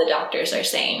all the doctors are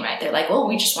saying, right? They're like, well,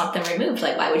 we just want them removed.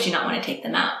 Like, why would you not want to take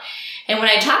them out? And when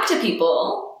I talk to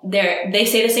people, they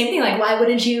say the same thing. Like, why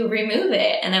wouldn't you remove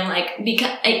it? And I'm like,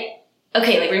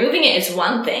 okay, like, removing it is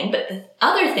one thing, but the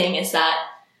other thing is that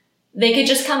they could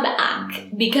just come back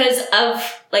because of,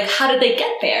 like, how did they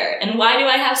get there? And why do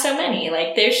I have so many?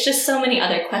 Like, there's just so many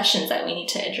other questions that we need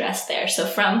to address there. So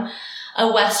from a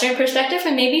Western perspective,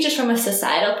 and maybe just from a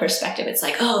societal perspective, it's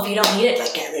like, oh, if you don't need it,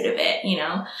 like, get rid of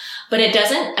it, But it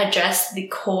doesn't address the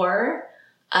core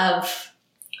of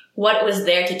what was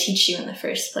there to teach you in the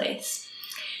first place.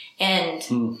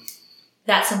 And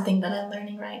that's something that I'm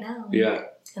learning right now. Yeah.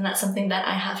 And that's something that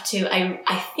I have to,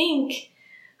 I think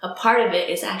a part of it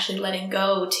is actually letting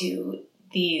go to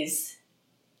these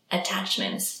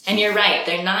attachments. And you're right,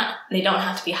 they don't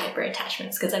have to be hyper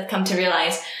attachments, because I've come to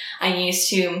realize I used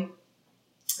to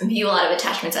view a lot of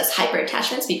attachments as hyper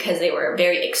attachments because they were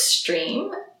very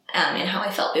extreme in how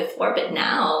I felt before. But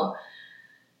now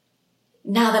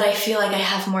that I feel like I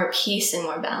have more peace and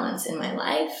more balance in my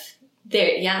life,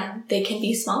 they can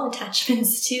be small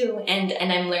attachments too. And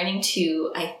I'm learning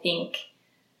to, I think,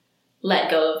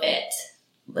 let go of it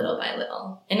little by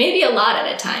little. And maybe a lot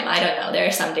at a time. I don't know. There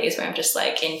are some days where I'm just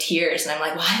like in tears and I'm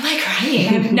like, why am I crying?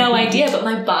 I have no idea. But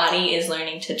my body is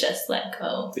learning to just let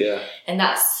go. Yeah. And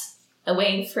that's a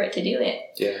way for it to do it.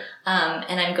 Yeah.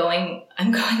 And I'm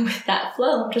going with that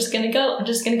flow. I'm just gonna go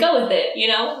with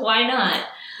it, why not?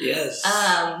 Yes.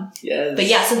 Yes. But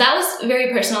yeah, so that was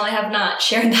very personal. I have not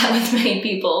shared that with many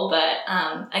people, but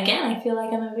again, I feel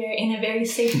like I'm in a very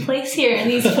safe place here in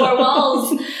these four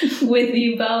walls with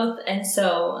you both, and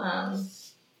so.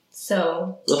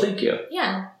 Well, thank you.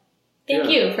 Yeah, thank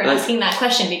you for asking that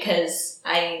question, because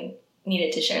I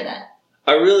needed to share that.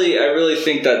 I really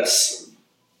think that's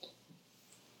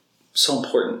so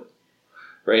important,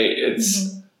 right?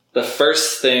 It's the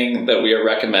first thing that we are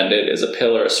recommended is a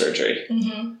pill or a surgery.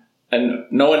 And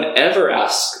no one ever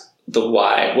asks the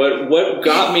why. What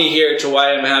got me here to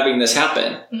why I'm having this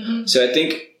happen? So I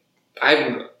think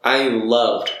I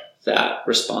loved that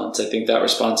response. I think that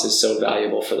response is so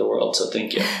valuable for the world. So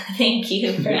thank you. Thank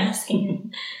you for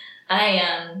asking.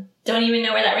 I don't even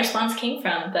know where that response came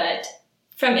from, but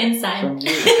From inside. From you.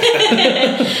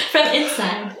 From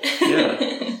inside.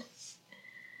 Yeah.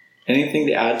 Anything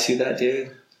to add to that,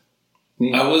 David?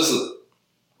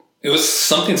 It was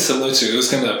something similar to, it was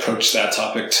going to approach that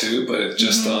topic too, but it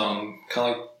just kind of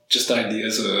like just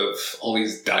ideas of all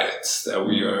these diets that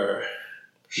we are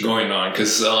going on.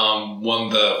 Because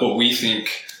what we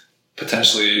think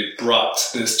potentially brought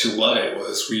this to light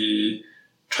was we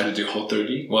tried to do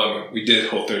Whole30. Well, we did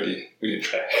Whole30. We didn't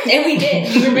try. And we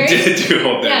did. We were very, did do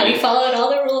Whole30. Yeah, we followed all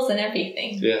the rules and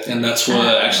everything. Yeah. And that's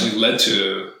what actually led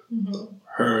to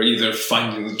her either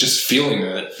just feeling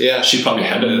it. Yeah. She probably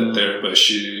had it there, but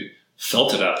she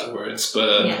felt it afterwards.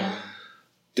 But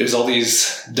there's all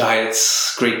these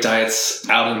diets, great diets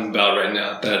out and about right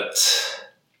now that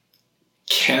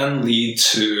can lead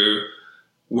to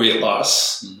weight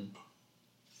loss,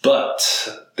 but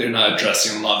they're not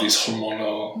addressing a lot of these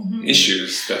hormonal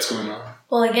issues that's going on.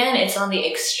 Well, again, it's on the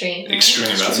extreme. Right?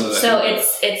 Extreme. That's what so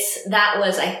it's that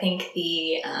was, I think,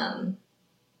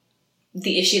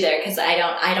 the issue there, because I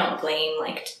don't blame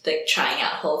like the trying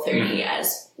out Whole30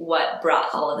 as what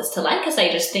brought all of this to light, because I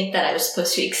just think that I was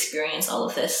supposed to experience all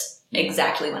of this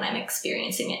exactly when I'm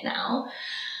experiencing it now,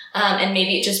 and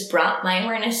maybe it just brought my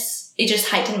awareness. It just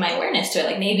heightened my awareness to it.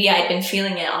 Like maybe I'd been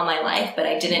feeling it all my life, but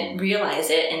I didn't realize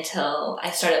it until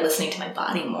I started listening to my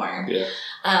body more. Yeah.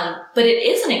 But it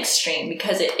is an extreme,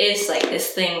 because it is like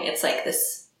this thing. It's like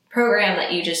this program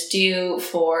that you just do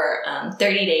for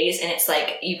 30 days, and it's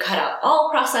like you cut out all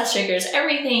processed sugars,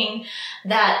 everything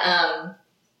that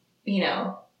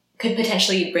could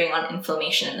potentially bring on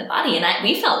inflammation in the body. And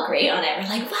we felt great on it. We're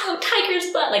like, wow, tiger's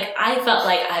butt. Like I felt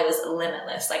like I was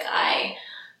limitless. Like I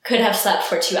could have slept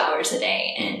for 2 hours a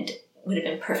day and would have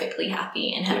been perfectly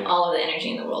happy and had all of the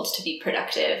energy in the world to be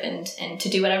productive and to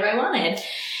do whatever I wanted.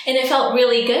 And it felt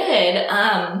really good.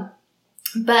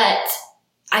 But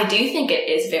I do think it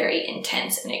is very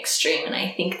intense and extreme. And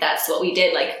I think that's what we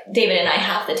did. Like David and I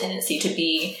have the tendency to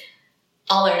be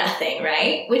all or nothing,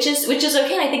 right? Which is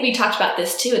okay. And I think we talked about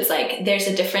this too. It's like, there's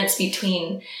a difference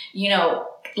between,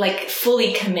 like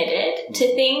fully committed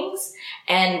to things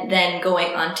and then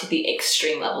going on to the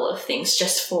extreme level of things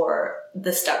just for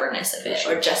the stubbornness of it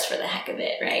or just for the heck of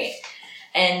it. Right.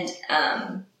 And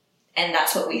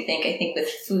that's what we think. I think with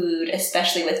food,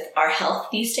 especially with our health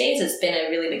these days, it's been a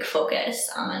really big focus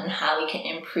on how we can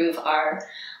improve our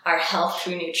health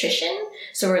through nutrition.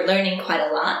 So we're learning quite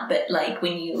a lot, but like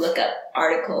when you look up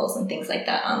articles and things like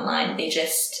that online,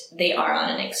 they are on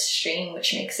an extreme,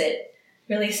 which makes it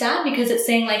really sad, because it's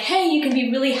saying like, hey, you can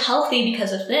be really healthy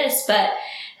because of this, but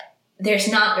there's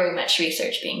not very much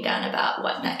research being done about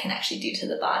what that can actually do to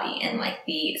the body and like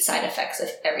the side effects of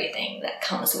everything that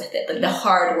comes with it, the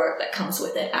hard work that comes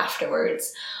with it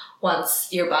afterwards once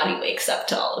your body wakes up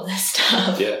to all of this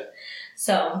stuff. Yeah.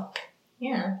 So,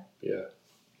 yeah. Yeah.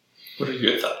 What are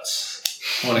your thoughts?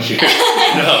 I want to hear.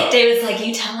 No. David's like,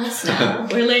 you tell us now.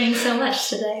 We're learning so much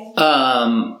today.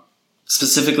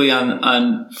 Specifically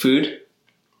on food?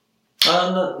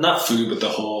 Not food, but the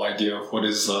whole idea of what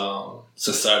is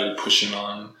society pushing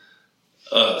on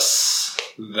us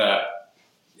that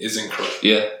is incorrect.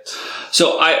 Yeah.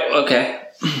 So I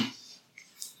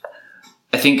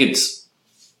think it's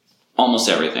almost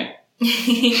everything.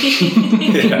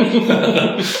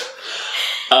 Yeah.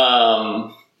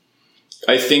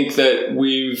 I think that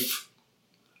we've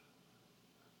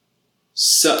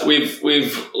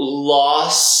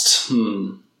lost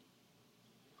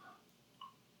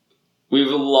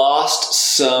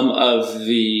some of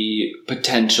the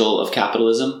potential of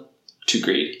capitalism to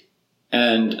greed.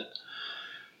 And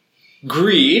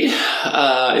greed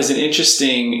is an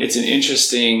interesting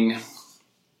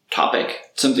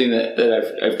topic, something that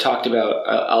I've talked about.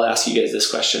 I'll ask you guys this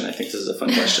question. I think this is a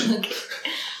fun question. Okay.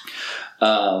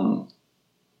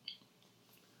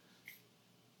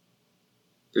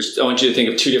 I want you to think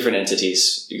of two different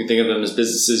entities. You can think of them as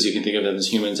businesses. You can think of them as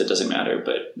humans. It doesn't matter.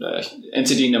 But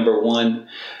entity number one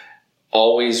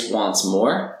always wants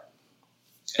more.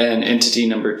 And entity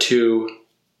number two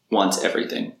wants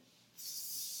everything.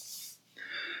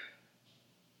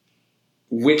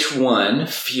 Which one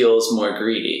feels more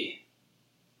greedy?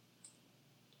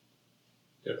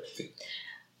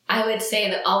 I would say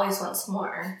that always wants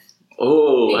more.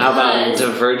 Oh, how about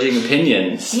diverging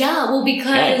opinions? Yeah, well,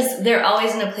 because they're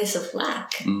always in a place of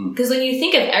lack. Because when you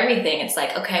think of everything, it's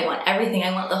like, okay, I want everything.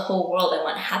 I want the whole world. I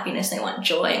want happiness. I want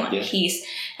joy. I want peace.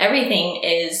 Everything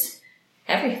is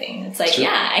everything. It's like,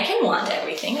 I can want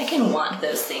everything. I can want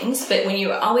those things. But when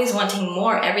you're always wanting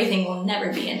more, everything will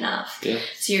never be enough. Yeah.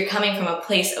 So you're coming from a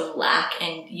place of lack,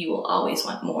 and you will always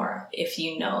want more if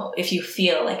you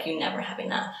feel like you never have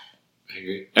enough. I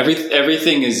agree.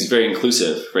 Everything is very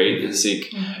inclusive, right? It's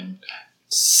like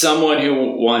someone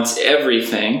who wants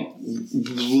everything,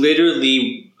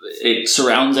 literally, it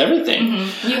surrounds everything.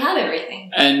 You have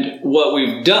everything. And what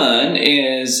we've done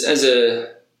is, as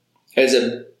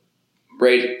a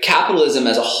right, capitalism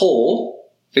as a whole,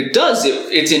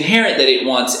 it's inherent that it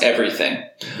wants everything.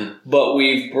 But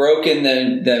we've broken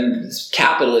them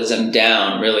capitalism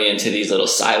down really into these little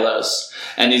silos.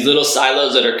 And these little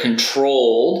silos that are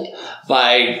controlled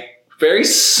by very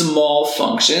small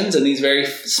functions, and these very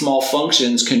small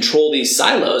functions control these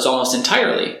silos almost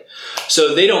entirely.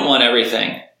 So they don't want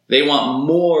everything. They want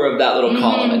more of that little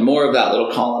column and more of that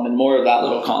little column and more of that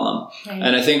little column. Right.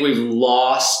 And I think we've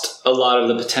lost a lot of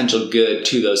the potential good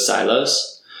to those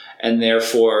silos, and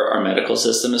therefore our medical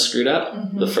system is screwed up.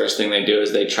 The first thing they do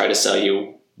is they try to sell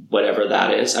you whatever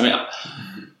that is. I mean,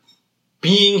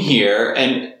 being here,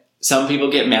 and some people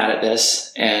get mad at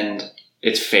this, and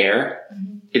it's fair.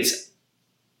 It's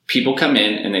people come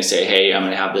in and they say, hey, I'm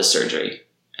going to have this surgery.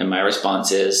 And my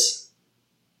response is,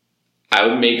 I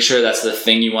would make sure that's the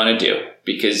thing you want to do,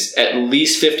 because at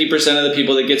least 50% of the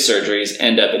people that get surgeries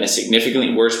end up in a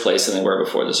significantly worse place than they were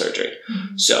before the surgery.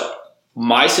 So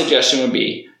my suggestion would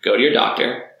be go to your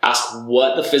doctor, ask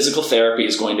what the physical therapy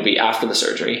is going to be after the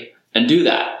surgery, and do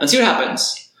that and see what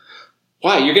happens.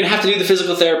 Why? You're going to have to do the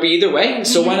physical therapy either way.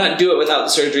 So why not do it without the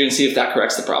surgery and see if that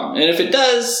corrects the problem? And if it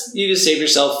does, you just save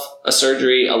yourself a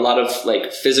surgery, a lot of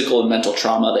like physical and mental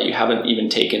trauma that you haven't even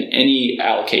taken any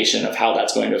allocation of how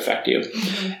that's going to affect you.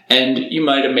 And you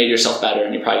might have made yourself better,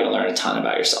 and you're probably going to learn a ton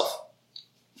about yourself.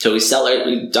 So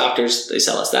doctors, they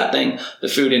sell us that thing. The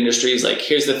food industry is like,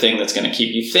 here's the thing that's going to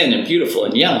keep you thin and beautiful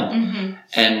and young.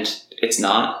 And it's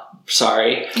not.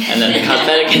 Sorry. And then the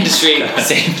cosmetic industry,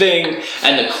 same thing.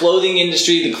 And the clothing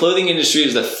industry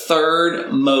is the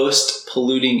third most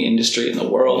polluting industry in the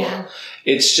world.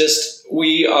 It's just,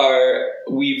 we've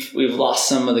lost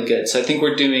some of the good. So I think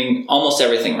we're doing almost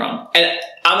everything wrong. And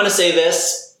I'm going to say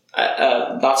this,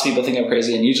 lots of people think I'm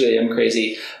crazy, and usually I'm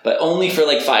crazy, but only for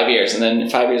like 5 years. And then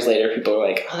 5 years later, people are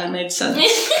like, oh, that made sense.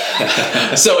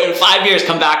 So in 5 years,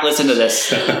 come back, listen to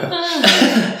this.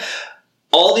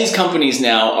 All these companies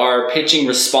now are pitching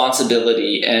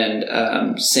responsibility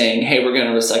and saying, hey, we're going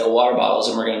to recycle water bottles,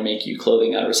 and we're going to make you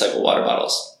clothing out of recycled water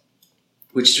bottles,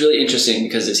 which is really interesting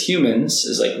because as humans,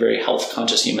 as like very health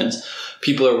conscious humans,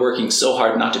 people are working so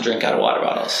hard not to drink out of water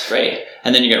bottles, right?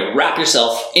 And then you're going to wrap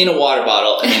yourself in a water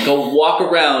bottle and then go walk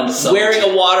around wearing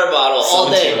a water bottle all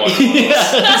day.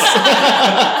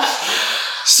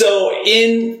 So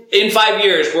in 5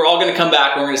 years, we're all going to come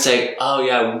back and we're going to say, oh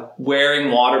yeah,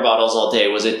 wearing water bottles all day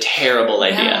was a terrible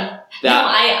idea.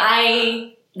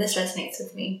 This resonates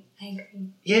with me. I agree.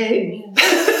 Yay.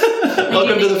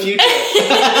 Welcome to the future.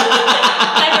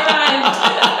 I've arrived.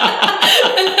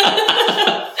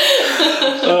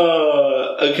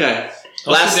 Okay.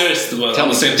 Tell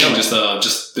me the same thing.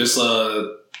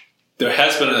 There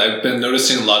has been, I've been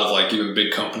noticing a lot of like even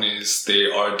big companies, they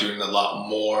are doing a lot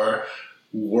more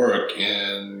work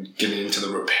in getting into the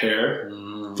repair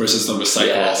versus the recycle.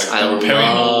 Yes, like the repairing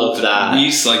love that.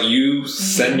 Like you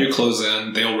send your clothes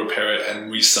in, they'll repair it and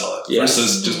resell it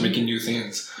versus just making new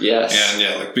things. Yes.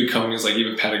 And like big companies like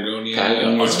even Patagonia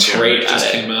is great just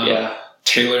at came out. Yeah.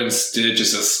 Taylor and Stitch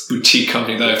is this boutique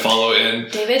company that I follow in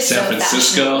David's San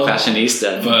Francisco.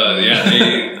 Fashionista. But yeah,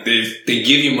 they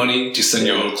give you money to send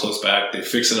your old clothes back. They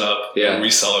fix it up and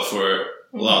resell it for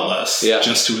a lot less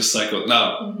just to recycle.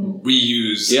 Now,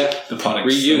 reuse the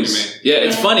products. Reuse. Yeah,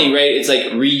 it's funny, right? It's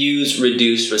like reuse,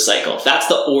 reduce, recycle. That's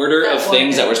the order of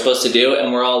things that we're supposed to do.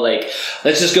 And we're all like,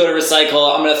 let's just go to recycle.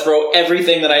 I'm going to throw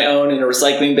everything that I own in a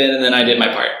recycling bin, and then I did my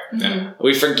part.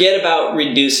 We forget about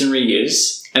reduce and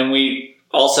reuse. And we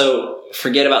also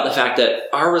forget about the fact that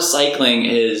our recycling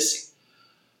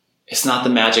it's not the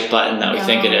magic button that we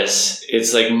think it is.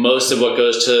 It's like most of what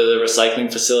goes to the recycling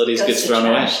facilities gets thrown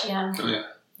away.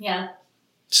 Yeah.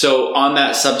 So on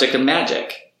that subject of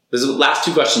magic, this is the last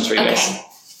two questions for you guys.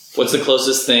 What's the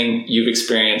closest thing you've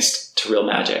experienced to real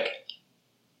magic?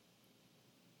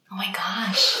 Oh my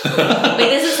gosh. Wait,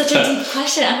 this is such a deep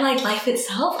question. I'm like, life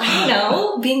itself? I don't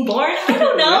know. Being born? I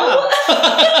don't know.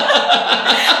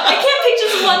 I can't pick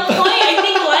just one point. I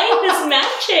think life is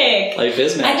magic. Life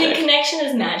is magic. I think connection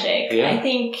is magic. Yeah. I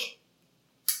think...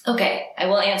 Okay, I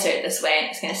will answer it this way.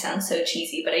 It's going to sound so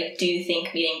cheesy, but I do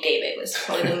think meeting David was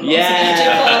probably the most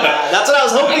magical. That's what I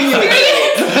was hoping you would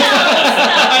say.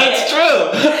 It's true.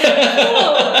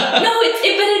 No,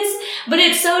 but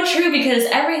it's so true because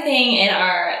everything in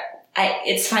our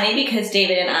it's funny because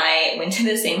David and I went to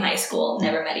the same high school,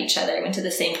 never met each other, went to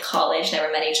the same college, never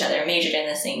met each other, majored in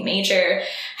the same major,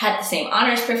 had the same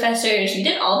honors professors. We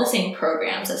did all the same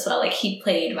programs as well. Like he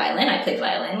played violin, I played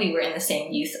violin. We were in the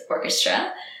same youth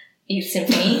orchestra, youth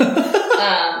symphony.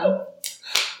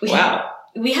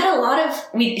 We had a lot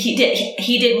of, he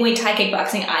did Muay Thai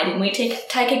kickboxing, I did Muay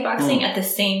Thai kickboxing at the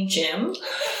same gym.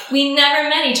 We never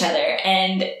met each other,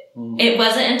 and it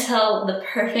wasn't until the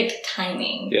perfect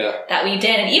timing that we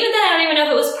did. And even then, I don't even know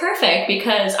if it was perfect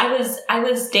because I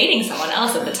was dating someone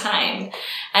else at the time.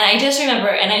 And I just remember,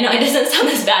 and I know it doesn't sound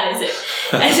as bad as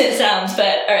it sounds, or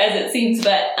as it seems,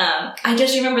 but I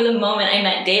just remember the moment I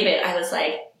met David, I was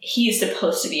like, he's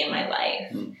supposed to be in my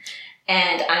life.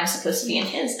 And I'm supposed to be in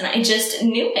his. And I just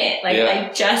knew it. I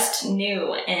just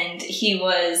knew. And he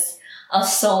was a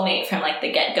soulmate from like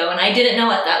the get-go. And I didn't know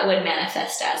what that would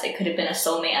manifest as. It could have been a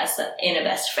soulmate in a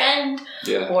best friend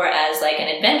or as like an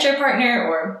adventure partner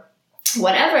or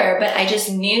whatever. But I just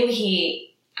knew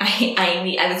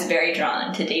I was very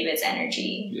drawn to David's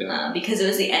energy because it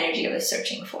was the energy I was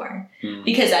searching for.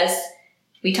 Because as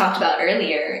we talked about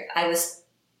earlier, I was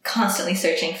constantly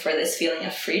searching for this feeling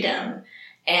of freedom.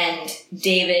 And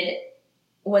David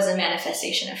was a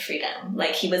manifestation of freedom.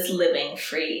 Like he was living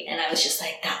free. And I was just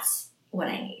like, that's what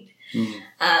I need.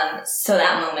 So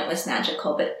that moment was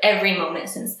magical, but every moment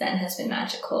since then has been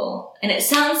magical. And it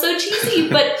sounds so cheesy,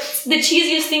 but the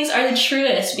cheesiest things are the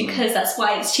truest because that's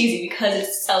why it's cheesy, because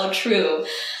it's so true.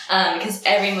 Because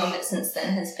every moment since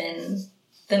then has been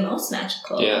the most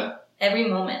magical. Yeah. Every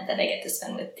moment that I get to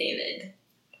spend with David.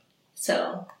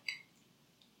 So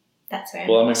that's where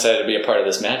I'm excited to be a part of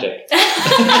this magic. Thank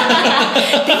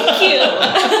you.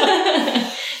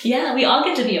 Yeah, we all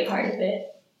get to be a part of it.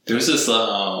 There was this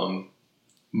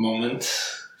moment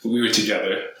we were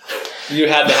together. You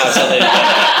had to have something.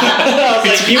 I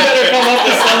was like, you better come up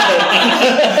with something.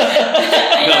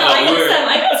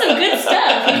 I got some good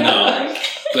stuff. No,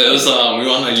 but it was we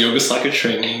were on a yoga Slaka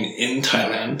training in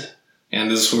Thailand,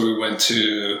 and this is where we went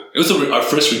to. It was our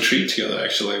first retreat together.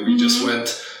 Actually, we just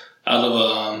went out of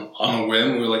on a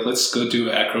whim. We were like, let's go do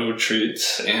an acro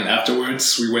retreat, and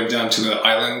afterwards we went down to the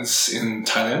islands in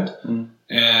Thailand.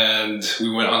 And we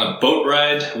went on a boat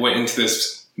ride, went into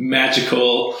this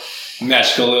magical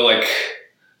little, like,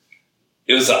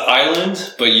 it was an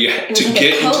island, but you had to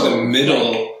get into the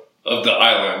middle of the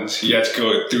island. You had to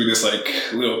go through this, like,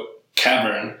 little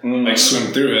cavern, like,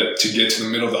 swim through it to get to the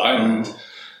middle of the island.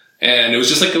 And it was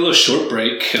just, like, a little short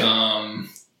break.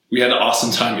 We had an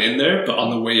awesome time in there, but on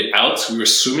the way out, we were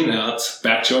swimming out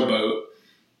back to our boat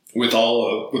with a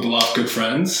lot of good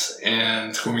friends.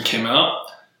 And when we came out,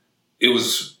 it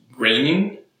was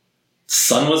raining,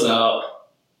 sun was out,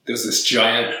 there was this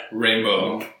giant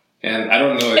rainbow, and I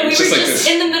don't know, it was just like this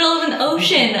in the middle of an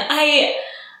ocean. I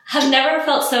have never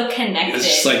felt so connected. It's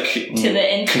just like to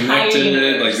the entire connected,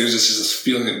 universe. Like there was just this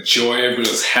feeling of joy, everybody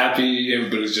was happy,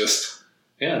 everybody was just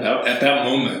at that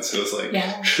moment it was like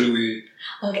truly.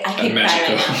 Okay, I can cry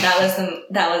right now.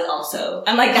 That was also.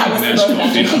 I'm like, that was the most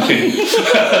magical.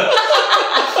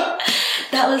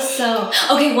 That was so.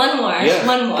 Okay, one more.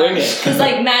 Because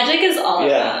like magic is all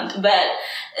around. But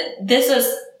this was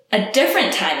a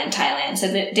different time in Thailand.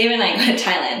 So David and I go to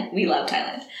Thailand. We love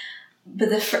Thailand. But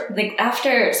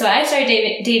so I started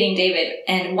dating David,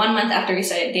 and 1 month after we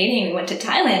started dating, we went to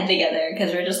Thailand together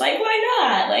because we're just like, why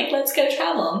not? Like, let's go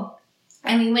travel.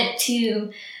 And we went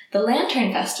to the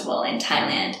Lantern Festival in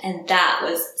Thailand, and that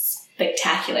was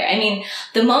spectacular. I mean,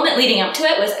 the moment leading up to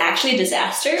it was actually a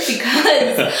disaster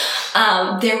because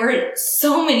there were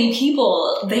so many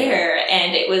people there,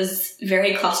 and it was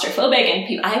very claustrophobic. And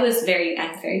I'm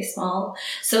very small,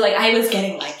 so like I was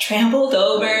getting like trampled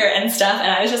over and stuff, and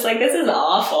I was just like, this is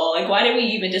awful. Like, why did we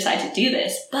even decide to do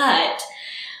this? But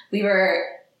we were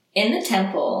in the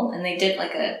temple, and they did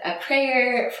like a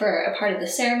prayer for a part of the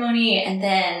ceremony, and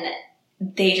then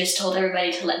they just told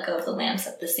everybody to let go of the lamps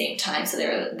at the same time. So they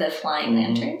were the flying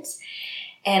lanterns.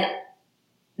 And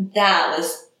that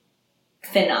was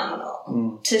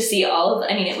phenomenal to see all of,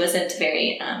 I mean, it wasn't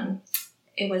very,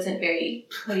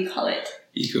 what do you call it?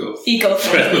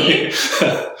 Eco-friendly.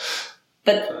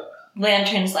 But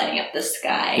lanterns lighting up the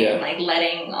sky and like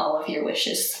letting all of your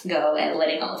wishes go and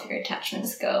letting all of your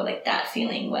attachments go. Like that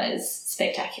feeling was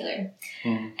spectacular.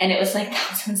 And it was like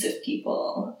thousands of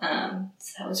people.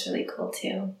 So that was really cool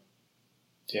too.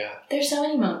 Yeah. There's so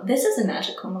many moments. This is a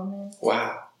magical moment.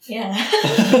 Wow. Yeah.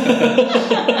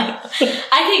 I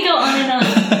could go on and on.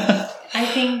 I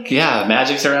think. Yeah,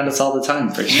 magic's around us all the time,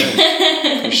 for sure.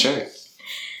 For sure.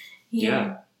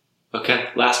 Yeah. Okay,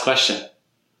 last question.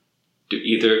 Do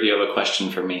either of you have a question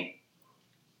for me?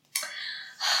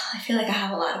 I feel like I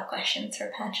have a lot of questions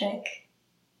for Patrick,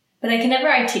 but I can never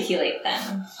articulate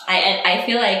them. I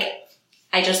feel like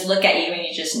I just look at you and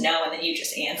you just know, and then you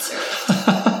just answer.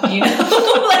 You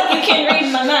know, like you can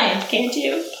read my mind, can't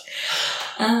you?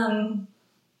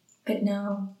 But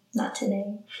no, not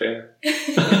today. Fair.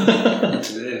 Not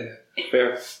today.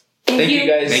 Fair. Thank you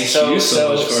guys so much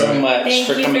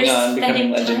for coming on,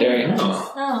 becoming legendary.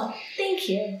 Oh, thank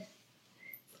you.